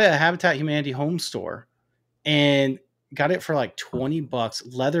 I bought it at Habitat Humanity home store and got it for like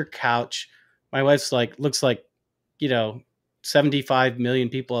 $20. Leather couch. My wife's like, looks like, 75 million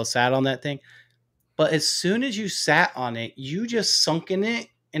people have sat on that thing. But as soon as you sat on it, you just sunk in it.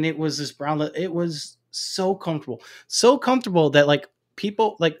 And it was this brown, it was so comfortable. So comfortable that like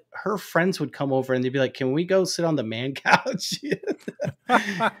people, like her friends would come over and they'd be like, can we go sit on the man couch?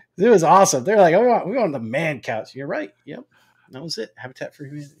 It was awesome. They're like, oh, we want the man couch. You're right. Yep. That was it. Habitat for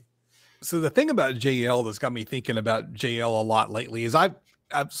Humanity. So the thing about JL that's got me thinking about JL a lot lately is I've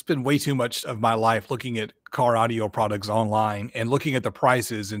spent way too much of my life looking at car audio products online and looking at the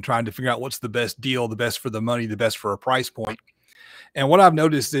prices and trying to figure out what's the best deal, the best for the money, the best for a price point. And what I've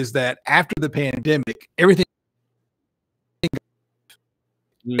noticed is that after the pandemic, everything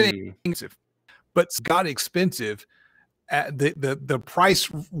expensive, but it got expensive. The price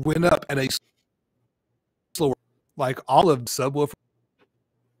went up at a slower, like all of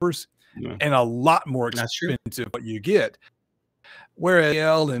subwoofers, and a lot more expensive what you get. Whereas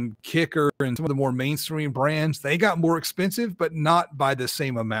L and Kicker and some of the more mainstream brands, they got more expensive, but not by the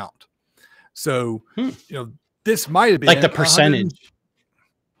same amount. So, this might have been like the percentage.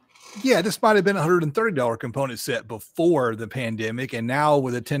 Yeah, this might have been a $130 component set before the pandemic. And now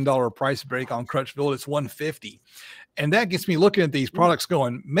with a $10 price break on Crutchville, it's $150. And that gets me looking at these products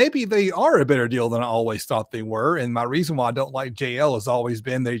going, maybe they are a better deal than I always thought they were. And my reason why I don't like JL has always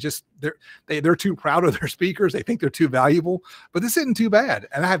been they're too proud of their speakers. They think they're too valuable, but this isn't too bad.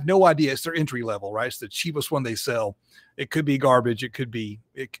 And I have no idea. It's their entry level, right? It's the cheapest one they sell. It could be garbage. It could be,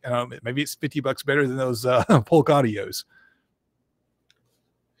 maybe it's $50 better than those Polk Audios.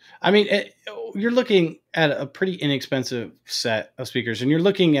 I mean, you're looking at a pretty inexpensive set of speakers, and you're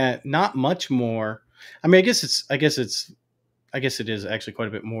looking at not much more. I mean, I guess it is actually quite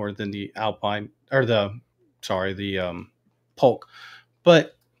a bit more than the Alpine or the Polk,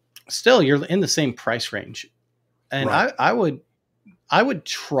 but still, you're in the same price range. And right. I would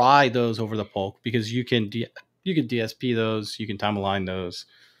try those over the Polk because you can DSP those, you can time align those.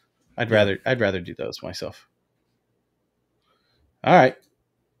 I'd rather do those myself. All right.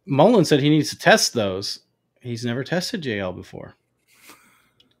 Mullen said he needs to test those. He's never tested JL before.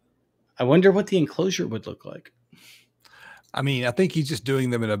 I wonder what the enclosure would look like. I mean, I think he's just doing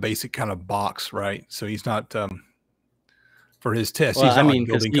them in a basic kind of box, right? So he's not for his test. Well, he's not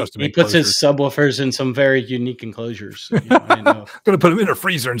building custom. He puts his subwoofers in some very unique enclosures. So, I'm going to put them in a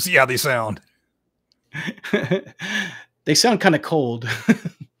freezer and see how they sound. They sound kind of cold.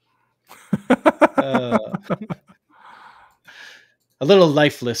 A little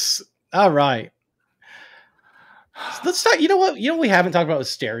lifeless. All right. So let's talk. You know what we haven't talked about is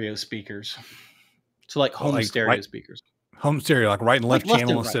stereo speakers. So like home stereo speakers. Home stereo, like right and left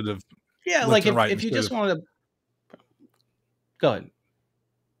channel instead of like if you just wanted to go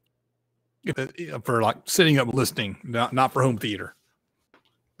ahead. For like sitting up listening, not for home theater.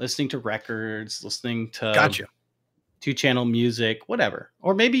 Listening to records, listening to 2-channel music, whatever.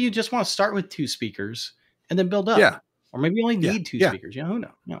 Or maybe you just want to start with 2 speakers and then build up. Yeah. Or maybe you only need 2 speakers. Who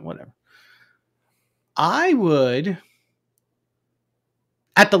knows? Whatever. I would,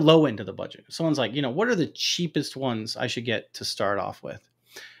 at the low end of the budget, if someone's like, what are the cheapest ones I should get to start off with?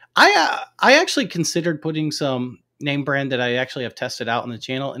 I actually considered putting some name brand that I actually have tested out on the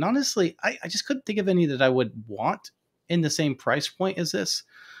channel. And honestly, I just couldn't think of any that I would want in the same price point as this.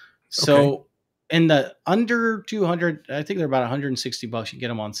 So in the under 200, I think they're about $160. You get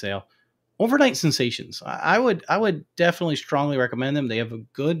them on sale. Overnight Sensations. I would definitely strongly recommend them. They have a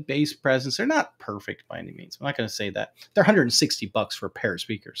good bass presence. They're not perfect by any means. I'm not going to say that. They're $160 for a pair of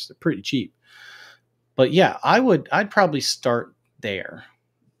speakers. They're pretty cheap. But yeah, I'd probably start there.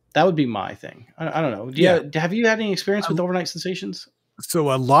 That would be my thing. I don't know. Have you had any experience with Overnight Sensations?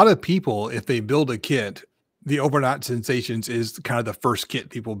 So a lot of people, if they build a kit, the Overnight Sensations is kind of the first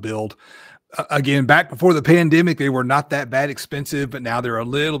kit people build. Again, back before the pandemic, they were not that bad expensive, but now they're a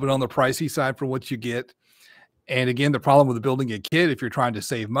little bit on the pricey side for what you get. And again, the problem with building a kit, if you're trying to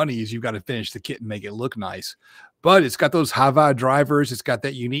save money, is you've got to finish the kit and make it look nice. But it's got those hi-fi drivers. It's got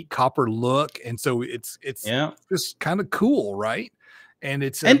that unique copper look. And so it's just kind of cool, right? And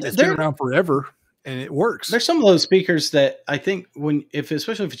it's been around forever and it works. There's some of those speakers that I think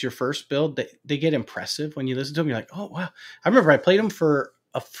especially if it's your first build, they get impressive when you listen to them. You're like, oh, wow. I remember I played them for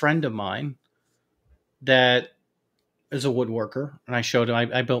a friend of mine that is a woodworker, and I showed him.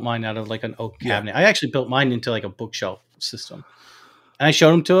 I built mine out of like an oak cabinet. I actually built mine into like a bookshelf system, and I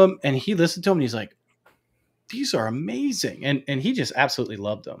showed them to him, and he listened to them, and he's like, "These are amazing," and he just absolutely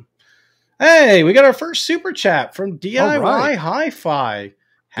loved them. Hey, we got our first super chat from DIY Hi-Fi.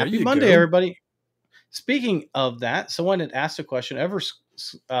 Happy Monday, everybody! Speaking of that, someone had asked a question.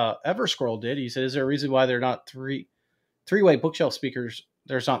 Everscroll did. He said, "Is there a reason why they're not three-way bookshelf speakers?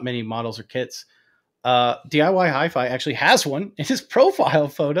 There's not many models or kits." DIY Hi-Fi actually has one in his profile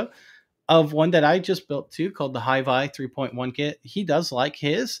photo of one that I just built too, called the Hi-Fi 3.1 kit. He does like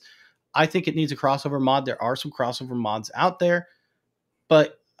his. I think it needs a crossover mod. There are some crossover mods out there,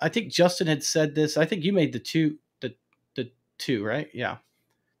 but I think Justin had said this. I think you made the two, right? Yeah,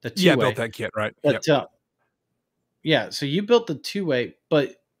 the Yeah, I two-way. built that kit, right? But yeah, so you built the two-way,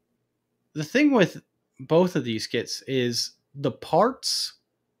 but the thing with both of these kits is the parts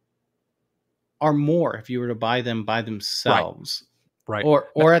are more if you were to buy them by Right. themselves, Right.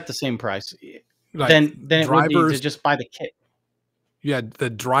 or at the same price, Like than it would be to drivers, just buy the kit. yeah, the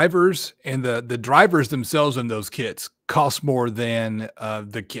drivers and the drivers themselves in those kits cost more than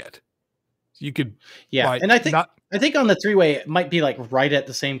the kit. You could Yeah, like and not I think on the three-way it might be like right at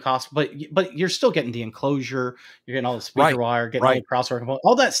the same cost, but you're still getting the enclosure, you're getting all the speaker right, wire, getting all the right. crossover components.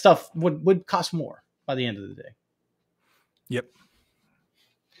 All that stuff would cost more by the end of the day. Yep.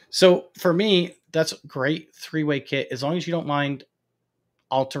 So for me, that's a great three-way kit as long as you don't mind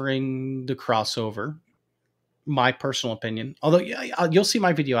altering the crossover. My personal opinion, although you'll see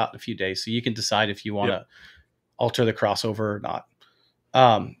my video out in a few days, so you can decide if you want Yep. to alter the crossover or not.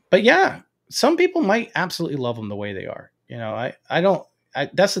 But yeah, some people might absolutely love them the way they are. I don't.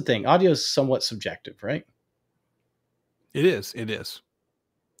 That's the thing. Audio is somewhat subjective, right? It is. It is.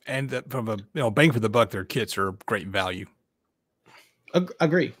 And from a bang for the buck, their kits are great value.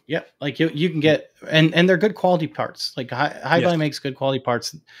 Agree. Yep. Like you can get and they're good quality parts. Like Hi-Fi Yes. makes good quality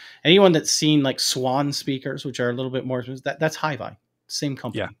parts. Anyone that's seen like Swan speakers, which are a little bit more that's Hi-Fi, same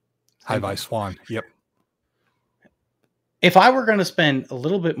company. Yeah. Hi-Fi Swan. Yep. If I were going to spend a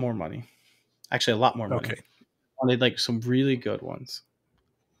little bit more money, actually a lot more money, Okay. I wanted like some really good ones.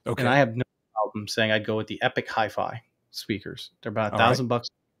 Okay. And I have no problem saying I'd go with the Epic Hi-Fi speakers. They're about $1,000.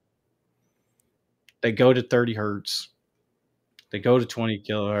 They go to 30 hertz. They go to 20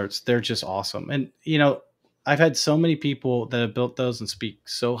 kilohertz. They're just awesome. And, I've had so many people that have built those and speak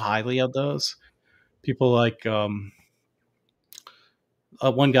so highly of those. People like one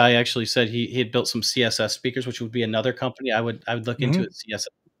guy actually said he had built some CSS speakers, which would be another company I would look into it. CSS,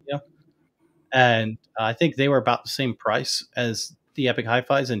 and I think they were about the same price as the Epic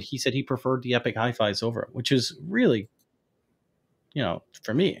Hi-Fis, and he said he preferred the Epic Hi-Fis over it, which is really,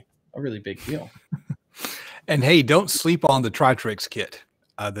 for me, a really big deal. And hey, don't sleep on the Tritrix kit.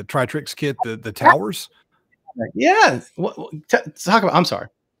 The Tritrix kit, the towers. Yeah. Talk about. I'm sorry.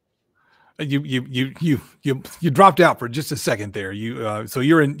 You dropped out for just a second there. So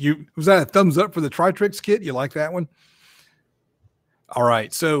was that a thumbs up for the Tritrix kit? You like that one? All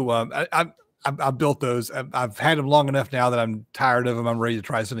right. So I built those. I've had them long enough now that I'm tired of them. I'm ready to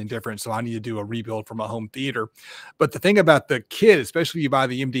try something different. So I need to do a rebuild for my home theater. But the thing about the kit, especially if you buy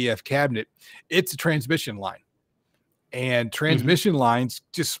the MDF cabinet, it's a transmission line. And transmission lines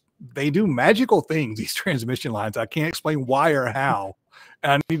they do magical things, these transmission lines. I can't explain why or how.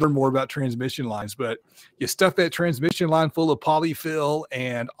 And I need to learn more about transmission lines, but you stuff that transmission line full of polyfill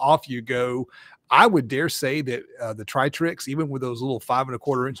and off you go. I would dare say that the Tritrix, even with those little 5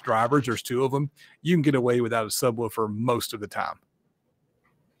 1/4 inch drivers, there's 2 of them, you can get away without a subwoofer most of the time.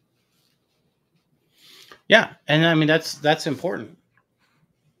 Yeah. And I mean, that's important.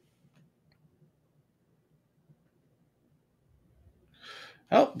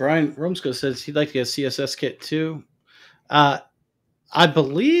 Oh, Brian Romsko says he'd like to get a CSS kit too. I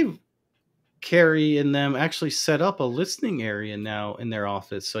believe Carrie and them actually set up a listening area now in their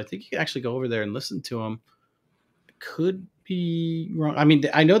office. So I think you can actually go over there and listen to them. Could be wrong. I mean,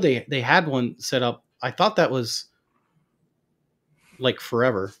 I know they had one set up. I thought that was like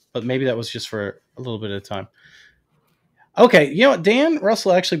forever, but maybe that was just for a little bit of time. Okay. You know what? Dan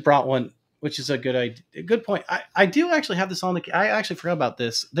Russell actually brought one, which is a good idea. A good point. I do actually have this on I actually forgot about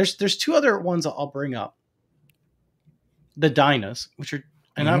this. There's 2 other ones I'll bring up. The Dynas, which are,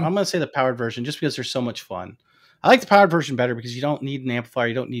 and I'm going to say the powered version just because they're so much fun. I like the powered version better because you don't need an amplifier.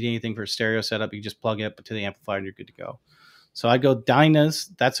 You don't need anything for a stereo setup. You just plug it to the amplifier and you're good to go. So I go Dynas.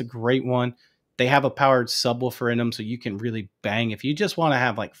 That's a great one. They have a powered subwoofer in them, so you can really bang. If you just want to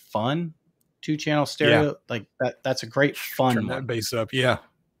have like fun, 2-channel stereo, like that's a great fun Turn one. that bass up. Yeah.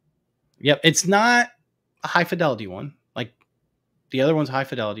 Yep. It's not a high fidelity one. Like the other one's high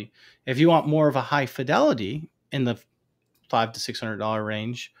fidelity. If you want more of a high fidelity in the $500 to $600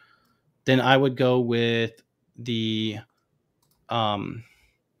 range, then I would go with the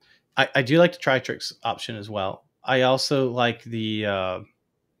I do like the Tritrix option as well. I also like the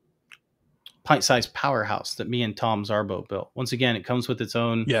pint-sized powerhouse that me and Tom Zarbo built. Once again, it comes with its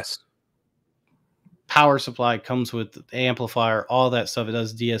own Yes. power supply, comes with the amplifier, all that stuff. It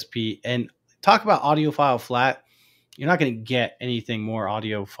does DSP. And talk about audiophile flat. You're not going to get anything more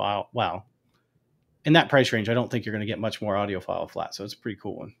audiophile. Wow. In that price range, I don't think you're going to get much more audiophile flat. So it's a pretty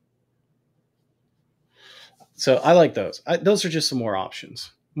cool one. So I like those. Those are just some more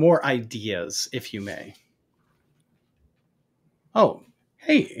options, more ideas, if you may. Oh,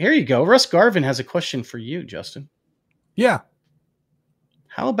 hey, here you go. Russ Garvin has a question for you, Justin. Yeah.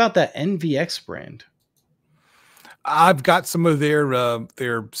 How about that NVX brand? I've got some of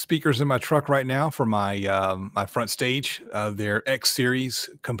their speakers in my truck right now for my my front stage. Their X series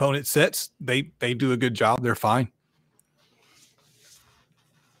component sets. They do a good job. They're fine.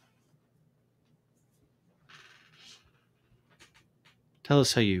 Tell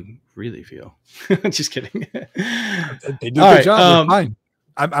us how you really feel. Just kidding. They do a good job. They're fine.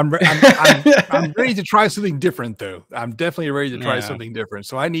 I'm ready to try something different, though. I'm definitely ready to try something different.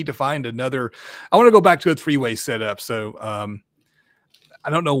 So I need to find another. I want to go back to a three-way setup. So I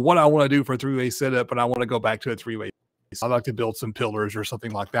don't know what I want to do for a three-way setup, but I want to go back to a three-way. I'd like to build some pillars or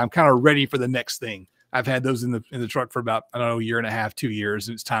something like that. I'm kind of ready for the next thing. I've had those in the truck for about, I don't know, a year and a half, 2 years,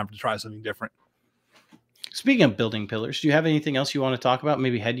 and it's time to try something different. Speaking of building pillars, do you have anything else you want to talk about?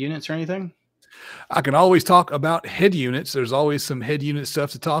 Maybe head units or anything? I can always talk about head units. There's always some head unit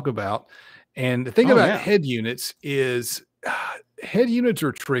stuff to talk about. And the thing about head units is head units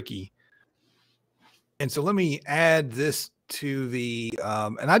are tricky. And so let me add this to the,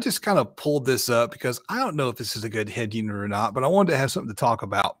 and I just kind of pulled this up because I don't know if this is a good head unit or not, but I wanted to have something to talk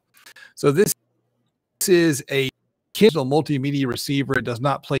about. So this is a digital multimedia receiver. It does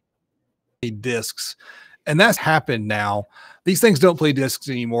not play discs. And that's happened now. These things don't play discs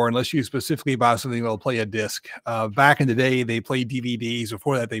anymore unless you specifically buy something that'll play a disc. Back in the day, they played DVDs.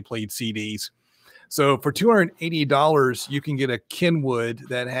 Before that, they played CDs. So for $280, you can get a Kenwood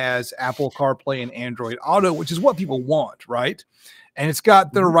that has Apple CarPlay and Android Auto, which is what people want, right? And it's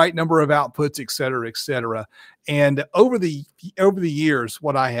got the right number of outputs, et cetera, et cetera. And over the years,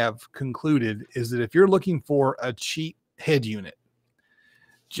 what I have concluded is that if you're looking for a cheap head unit,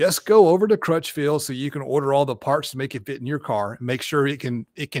 just go over to Crutchfield so you can order all the parts to make it fit in your car. Make sure it can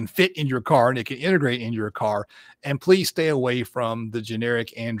fit in your car and it can integrate in your car. And please stay away from the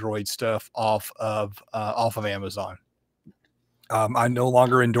generic Android stuff off of Amazon. I no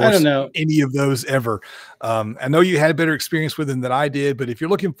longer endorse any of those ever. I know you had a better experience with them than I did, but if you're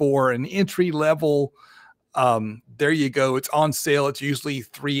looking for an entry level, there you go. It's on sale. It's usually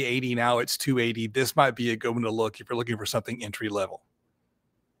 $380. Now it's $280. This might be a good one to look if you're looking for something entry level.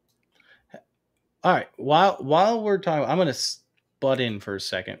 All right. While we're talking, I'm going to butt in for a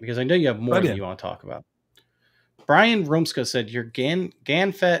second because I know you have more that you want to talk about. Brian Romska said your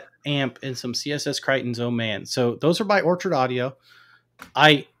GANFET amp and some CSS Crichtons. Oh man. So those are by Orchard Audio.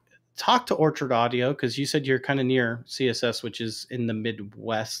 I talked to Orchard Audio because you said you're kind of near CSS, which is in the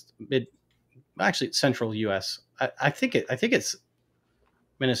Midwest, actually central US. I think it's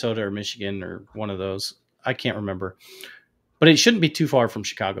Minnesota or Michigan or one of those. I can't remember, but it shouldn't be too far from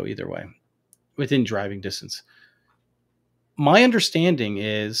Chicago either way. Within driving distance. My understanding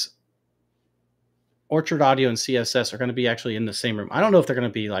is Orchard Audio and CSS are going to be actually in the same room. I don't know if they're going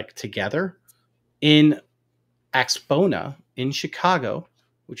to be like together in Axpona in Chicago,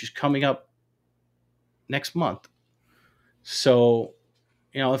 which is coming up next month. So,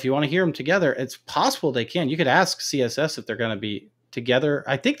 if you want to hear them together, it's possible they can. You could ask CSS if they're going to be together.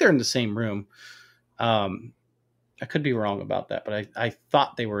 I think they're in the same room. I could be wrong about that, but I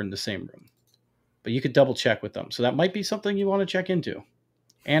thought they were in the same room. But you could double check with them. So that might be something you want to check into.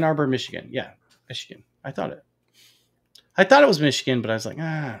 Ann Arbor, Michigan. Yeah, Michigan. I thought it was Michigan, but I was like,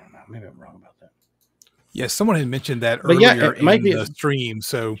 I don't know. Maybe I'm wrong about that. Yeah, someone had mentioned that earlier in the stream,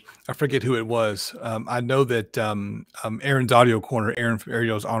 so I forget who it was. I know that Aaron's Audio Corner, Aaron from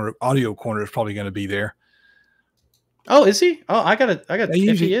Ariel's Audio Corner is probably going to be there. Oh, is he? Oh, I got.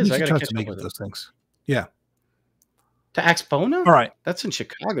 If he is, I got to catch up with those things. Yeah. To Axpona? All right. That's in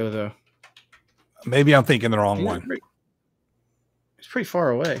Chicago, though. Maybe I'm thinking the wrong one. It's pretty far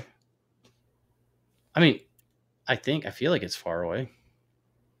away. I mean, I feel like it's far away.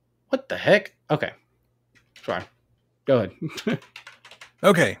 What the heck? Okay. Sorry. Go ahead.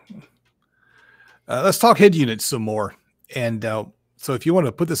 Okay. Let's talk head units some more. And so if you want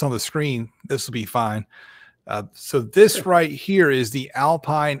to put this on the screen, this will be fine. So this right here is the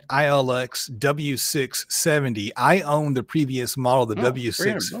Alpine ILX W670. I own the previous model, the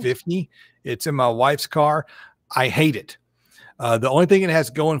W650. It's in my wife's car. I hate it. The only thing it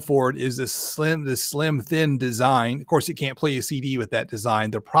has going for it is this slim, thin design. Of course, it can't play a CD with that design.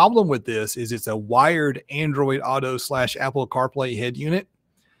 The problem with this is it's a wired Android Auto / Apple CarPlay head unit.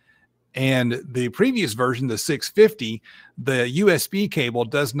 And the previous version, the 650, the USB cable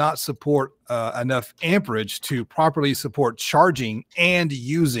does not support enough amperage to properly support charging and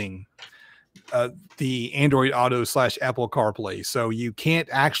using the Android Auto / Apple CarPlay. So you can't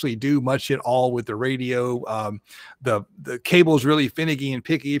actually do much at all with the radio. The cable is really finicky and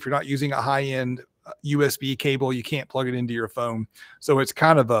picky. If you're not using a high-end USB cable, you can't plug it into your phone. So it's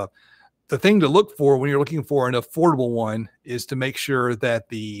kind of the thing to look for when you're looking for an affordable one is to make sure that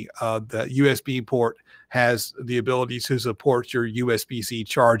the USB port has the ability to support your USB-C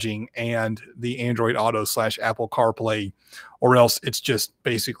charging and the Android Auto / Apple CarPlay, or else it's just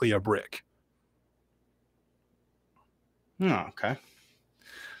basically a brick. Oh, okay.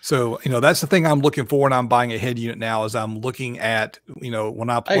 So, that's the thing I'm looking for when I'm buying a head unit now is I'm looking at,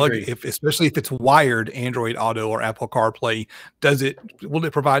 when I plug, especially if it's wired Android Auto or Apple CarPlay, will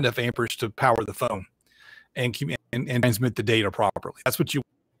it provide enough amperage to power the phone and transmit the data properly? That's what you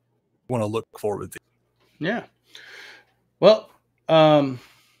want to look for with it. Yeah. Well, I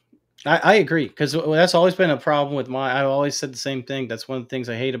agree, because that's always been a problem with I've always said the same thing. That's one of the things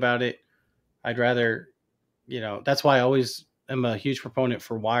I hate about it. I'd rather, that's why I always am a huge proponent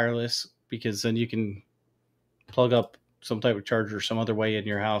for wireless, because then you can plug up some type of charger some other way in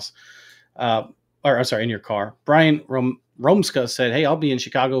your house, in your car. Brian Romska said, "Hey, I'll be in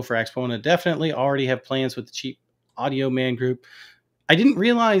Chicago for Expona. Definitely already have plans with the Cheap Audio Man group." I didn't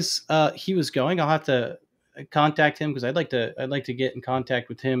realize he was going. I'll have to contact him, because I'd like to get in contact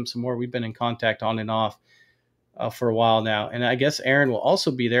with him some more. We've been in contact on and off for a while now, and I guess Aaron will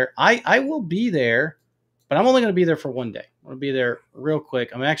also be there. I will be there, but I'm only going to be there for one day. I'm going to be there real quick.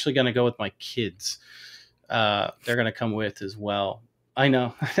 I'm actually going to go with my kids. They're going to come with as well. I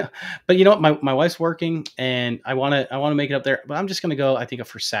know, but you know what? My wife's working, and I want to make it up there. But I'm just going to go, I think,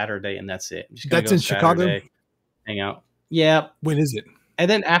 for Saturday, and that's it. That's in Chicago. Hang out. Yeah. When is it? And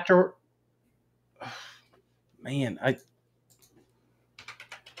then after, man, let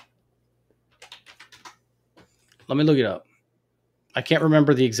me look it up. I can't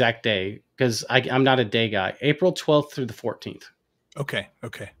remember the exact day, because I'm not a day guy. April 12th through the 14th. Okay.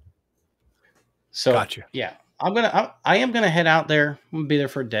 So gotcha. Yeah, I am gonna head out there. I'm gonna be there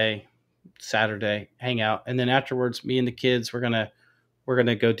for a day, Saturday, hang out, and then afterwards, me and the kids, we're gonna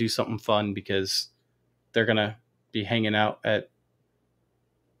go do something fun, because they're gonna be hanging out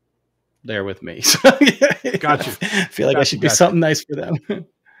there with me. So, gotcha. I feel like I should do something nice for them.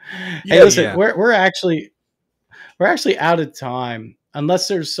 Hey, listen, we're actually out of time. Unless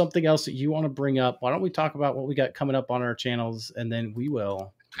there's something else that you want to bring up, why don't we talk about what we got coming up on our channels, and then we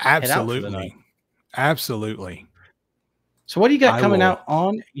will head out for the night. Absolutely. So what do you got coming out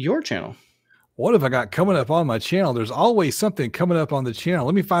on your channel? What have I got coming up on my channel? There's always something coming up on the channel.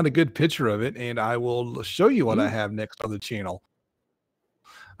 Let me find a good picture of it, and I will show you what I have next on the channel.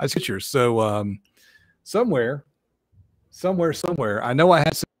 I see pictures. So somewhere, I know I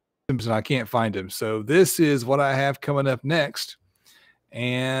had some and I can't find them. So this is what I have coming up next.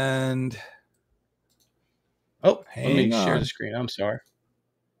 And let me share the screen. I'm sorry.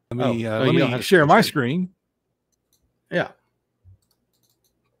 Let me share my screen. Yeah.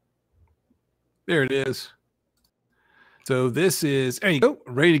 There it is. So this is, there you go,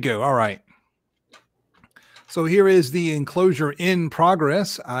 ready to go. All right. So here is the enclosure in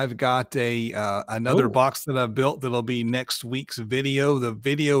progress. I've got another box that I've built that'll be next week's video. The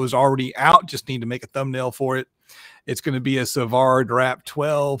video is already out. Just need to make a thumbnail for it. It's going to be a Savard Wrap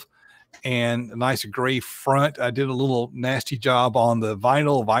 12 and a nice gray front. I did a little nasty job on the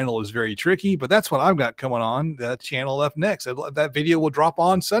vinyl. Vinyl is very tricky, but that's what I've got coming on the channel up next. That video will drop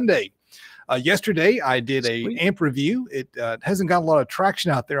on Sunday. Yesterday, I did an amp review. It hasn't got a lot of traction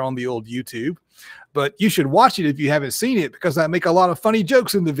out there on the old YouTube, but you should watch it if you haven't seen it, because I make a lot of funny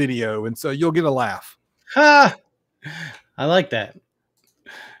jokes in the video, and so you'll get a laugh. Ha! I like that.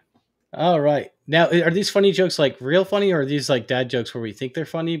 All right. Now, are these funny jokes like real funny, or are these like dad jokes where we think they're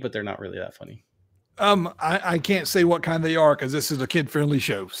funny, but they're not really that funny? I can't say what kind they are, because this is a kid-friendly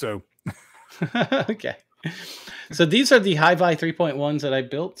show. So, okay. So these are the Hi-Fi 3.1s that I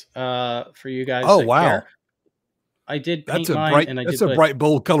built for you guys. Oh, wow. Care. I did paint mine. That's a bright,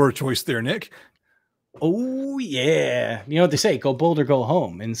 bold color choice there, Nick. Oh, yeah. You know what they say, go bold or go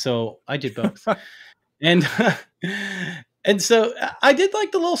home. And so I did both. and so I did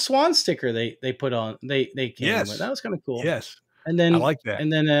like the little swan sticker they put on. They came with. That was kind of cool. Yes. And then I like that.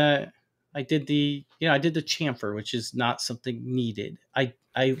 And then I did the chamfer, which is not something needed. I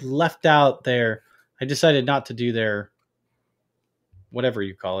left out their, I decided not to do their, whatever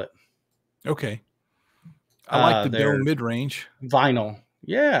you call it. Okay. I like the dome mid-range. Vinyl.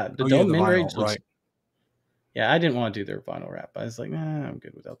 Yeah. The dome mid-range. Right. Yeah, I didn't want to do their vinyl wrap. I was like, nah, I'm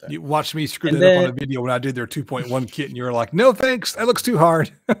good without that. You watched me screw And that up on then a video when I did their 2.1 kit, and you were like, "No, thanks. That looks too hard.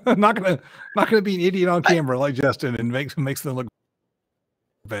 I'm not gonna be an idiot on camera like Justin and makes them look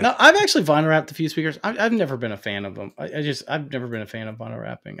bad." no, I've actually vinyl wrapped a few speakers. I've never been a fan of them. I've never been a fan of vinyl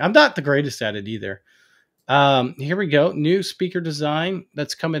wrapping. I'm not the greatest at it either. Here we go. New speaker design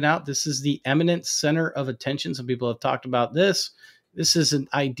that's coming out. This is the Eminence Center of Attention. Some people have talked about this. This is an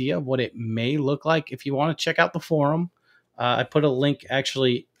idea of what it may look like. If you want to check out the forum, I put a link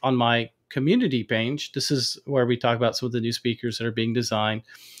actually on my community page. This is where we talk about some of the new speakers that are being designed.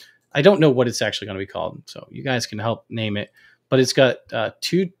 I don't know what it's actually going to be called, so you guys can help name it. But it's got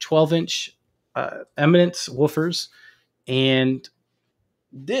two 12-inch Eminence woofers, and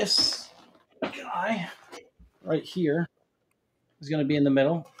this guy right here is going to be in the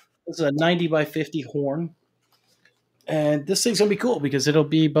middle. This is a 90 by 50 horn. And this thing's going to be cool because it'll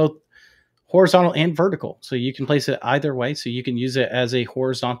be both horizontal and vertical. So you can place it either way. So you can use it as a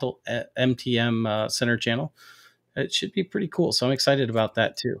horizontal MTM center channel. It should be pretty cool. So I'm excited about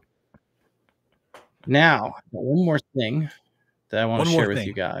that too. Now, one more thing that I want to share with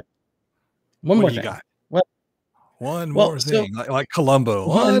you guys. One more thing. One more thing. Like Columbo.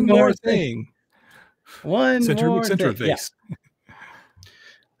 One more thing. One more thing. Face. Yeah.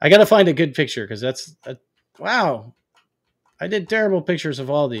 I got to find a good picture because wow. I did terrible pictures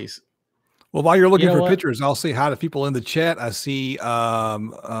of all these. Well, while you're looking for pictures, I'll say hi to people in the chat. I see,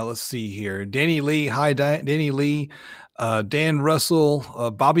 let's see here. Danny Lee. Hi, Danny Lee. Dan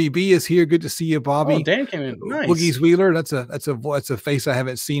Russell. Bobby B is here. Good to see you, Bobby. Oh, Dan came in. Nice. Woogie's Wheeler. That's a face I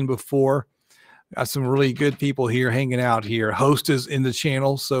haven't seen before. Got some really good people here hanging out here. Host is in the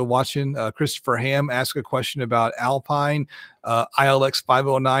channel, so watching. Christopher Ham asked a question about Alpine ILX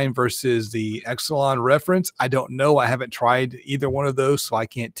 509 versus the Exelon reference. I don't know. I haven't tried either one of those, so I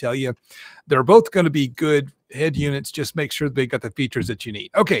can't tell you. They're both going to be good head units. Just make sure they got the features that you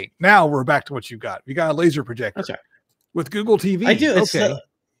need. Okay, now we're back to what you got. You got a laser projector with Google TV. I do. Okay.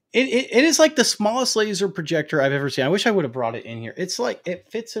 It is like the smallest laser projector I've ever seen. I wish I would have brought it in here. It's like it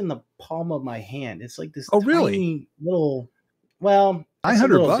fits in the palm of my hand. It's like this tiny little, well, it's a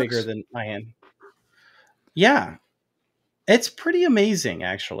little bigger than my hand. Yeah. It's pretty amazing,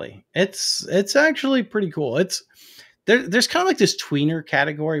 actually. It's actually pretty cool. There's kind of like this tweener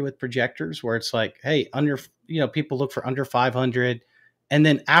category with projectors where it's like, hey, people look for under 500, and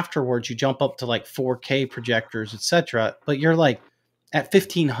then afterwards you jump up to like 4K projectors, etc. But you're like at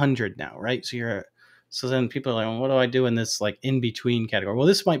 1500 now, right? So then people are like, well, what do I do in this like in between category? Well,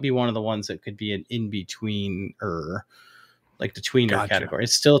 this might be one of the ones that could be an in between like the tweener category.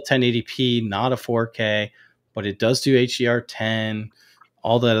 It's still 1080p, not a 4K, but it does do HDR10,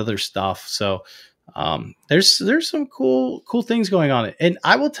 all that other stuff. So there's some cool things going on. And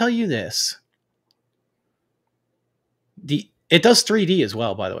I will tell you this. It does 3D as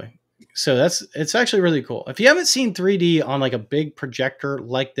well, by the way. So it's actually really cool. If you haven't seen 3D on like a big projector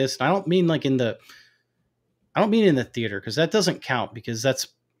like this, and I don't mean in the theater, because that doesn't count, because that's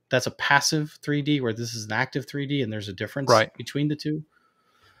a passive 3D where this is an active 3D, and there's a difference between the two.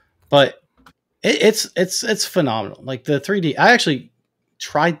 But it's phenomenal. Like the 3D, I actually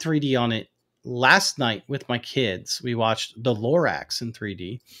tried 3D on it last night with my kids. We watched the Lorax in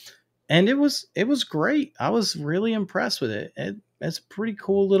 3D, and it was great. I was really impressed with it. It's a pretty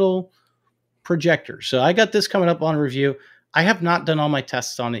cool little projector. So I got this coming up on review. I have not done all my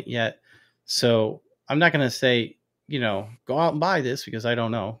tests on it yet, so I'm not going to say, go out and buy this, because I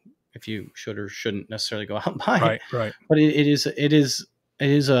don't know if you should or shouldn't necessarily go out and buy it. Right. But it is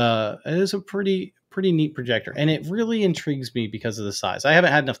a pretty neat projector, and it really intrigues me because of the size. I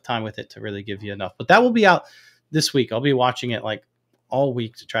haven't had enough time with it to really give you enough, but that will be out this week. I'll be watching it like all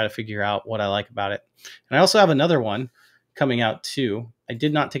week to try to figure out what I like about it. And I also have another one coming out too. I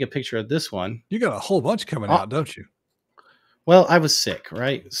did not take a picture of this one. You got a whole bunch coming out, don't you? Well, I was sick,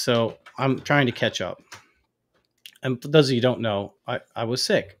 right? So I'm trying to catch up. And for those of you who don't know, I was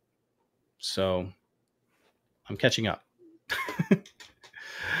sick. So I'm catching up.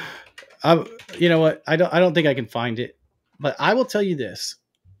 You know what? I don't think I can find it, but I will tell you this.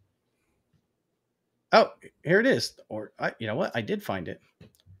 Oh, here it is. Or you know what? I did find it.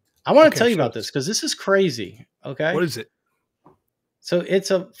 I want to tell you about this because this is crazy. Okay. What is it? So it's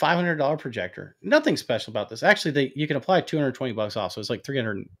a $500 projector. Nothing special about this. Actually, you can apply $220 off. So it's like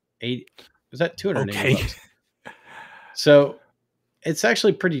 380. Is that 280 bucks? So it's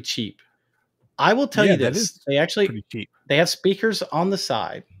actually pretty cheap. I will tell you this. They have speakers on the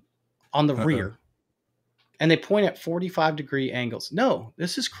side, on the rear, and they point at 45-degree angles. No,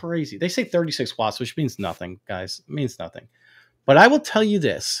 this is crazy. They say 36 watts, which means nothing, guys. It means nothing. But I will tell you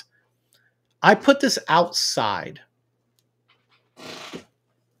this. I put this outside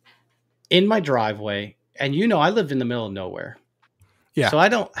in my driveway, and I live in the middle of nowhere. Yeah. So I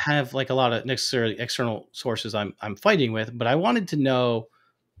don't have like a lot of necessarily external sources I'm fighting with, but I wanted to know,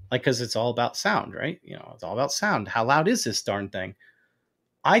 like, because it's all about sound, right? It's all about sound. How loud is this darn thing?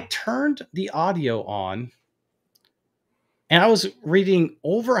 I turned the audio on, and I was reading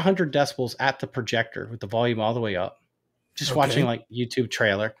over 100 decibels at the projector with the volume all the way up, just watching like YouTube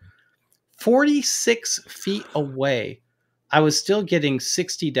trailer. 46 feet away, I was still getting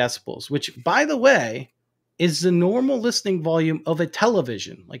 60 decibels, which, by the way, is the normal listening volume of a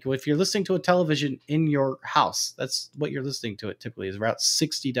television. Like if you're listening to a television in your house, that's what you're listening to. It typically is about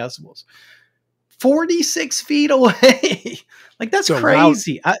 60 decibels. 46 feet away. Like that's so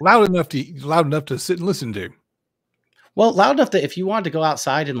crazy. Loud enough to sit and listen to. Well, loud enough that if you wanted to go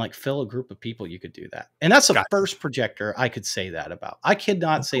outside and like fill a group of people, you could do that. And that's the first projector I could say that about. I could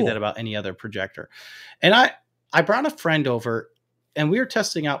not say that about any other projector. And I brought a friend over, and we were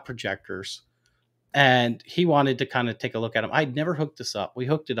testing out projectors, and he wanted to kind of take a look at them. I'd never hooked this up. We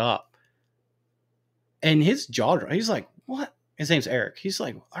hooked it up, and his jaw dropped. He's like, "What?" His name's Eric. He's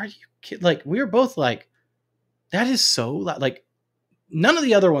like, "Are you kidding?" Like, we were both like, "That is so loud." Like, none of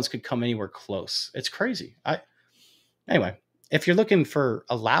the other ones could come anywhere close. It's crazy. Anyway, if you're looking for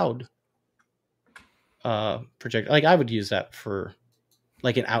a loud projector, like I would use that for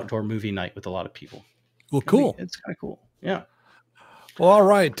like an outdoor movie night with a lot of people. Well, cool. It's kind of cool. Yeah. Well, all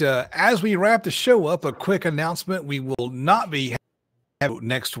right. As we wrap the show up, a quick announcement. We will not be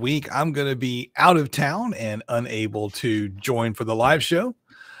next week. I'm going to be out of town and unable to join for the live show.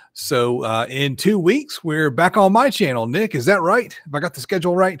 So in 2 weeks, we're back on my channel. Nick, is that right? Have I got the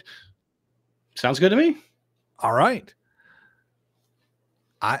schedule right? Sounds good to me. All right.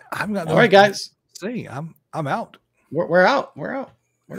 I'm not. All right, guys. Say I'm out. We're out. We're out.